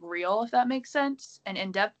like real, if that makes sense, and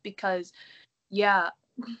in depth, because yeah,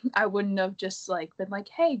 I wouldn't have just like been like,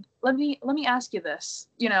 hey, let me ask you this,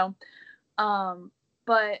 you know.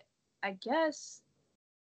 But I guess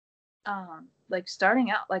like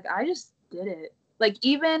starting out, like I just did it. Like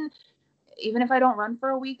even if I don't run for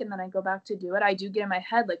a week and then I go back to do it, I do get in my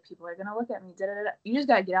head like people are gonna look at me. Da-da-da. You just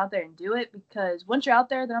gotta get out there and do it, because once you're out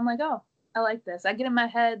there, then I'm like, oh, I like this. I get in my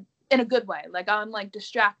head in a good way. Like I'm like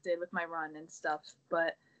distracted with my run and stuff.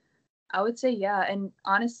 But I would say yeah. And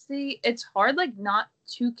honestly, it's hard like not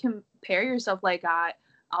to compare yourself. Like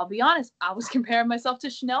I'll be honest, I was comparing myself to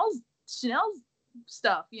Chanel's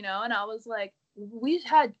stuff, you know, and I was like, we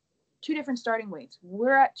had 2 different starting weights.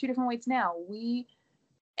 We're at 2 different weights now.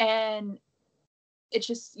 And it's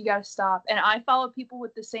just, you gotta stop. And I follow people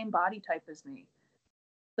with the same body type as me.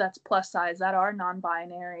 That's plus size, that are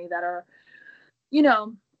non-binary, that are, you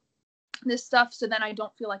know, this stuff. So then I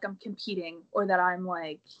don't feel like I'm competing, or that I'm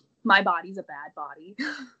like, my body's a bad body.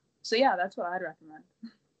 So yeah, that's what I'd recommend.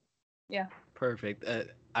 Yeah. Perfect.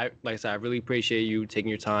 Like I said, I really appreciate you taking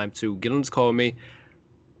your time to get on this call with me.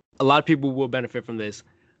 A lot of people will benefit from this.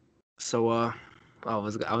 So I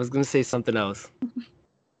was gonna say something else.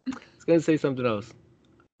 I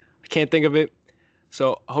can't think of it.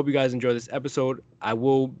 So I hope you guys enjoy this episode. I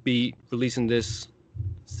will be releasing this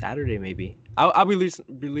Saturday, maybe. I'll be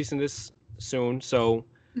releasing this soon. So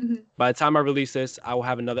by the time I release this, I will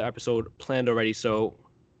have another episode planned already. So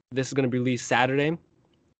this is gonna be released Saturday.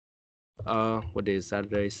 What day is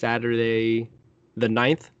Saturday? Saturday the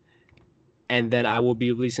 9th. And then I will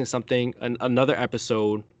be releasing another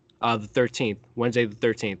episode the 13th, Wednesday the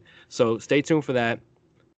 13th. So stay tuned for that.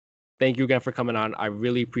 Thank you again for coming on. I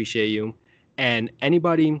really appreciate you. And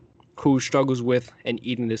anybody who struggles with an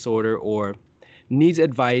eating disorder or needs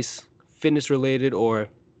advice, fitness related, or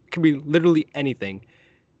it could be literally anything.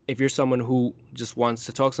 If you're someone who just wants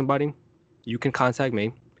to talk to somebody, you can contact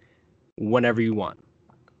me whenever you want.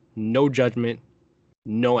 No judgment,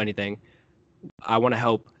 no anything. I want to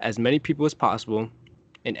help as many people as possible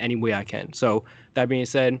in any way I can. So that being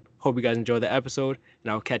said, hope you guys enjoy the episode,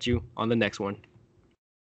 and I'll catch you on the next one.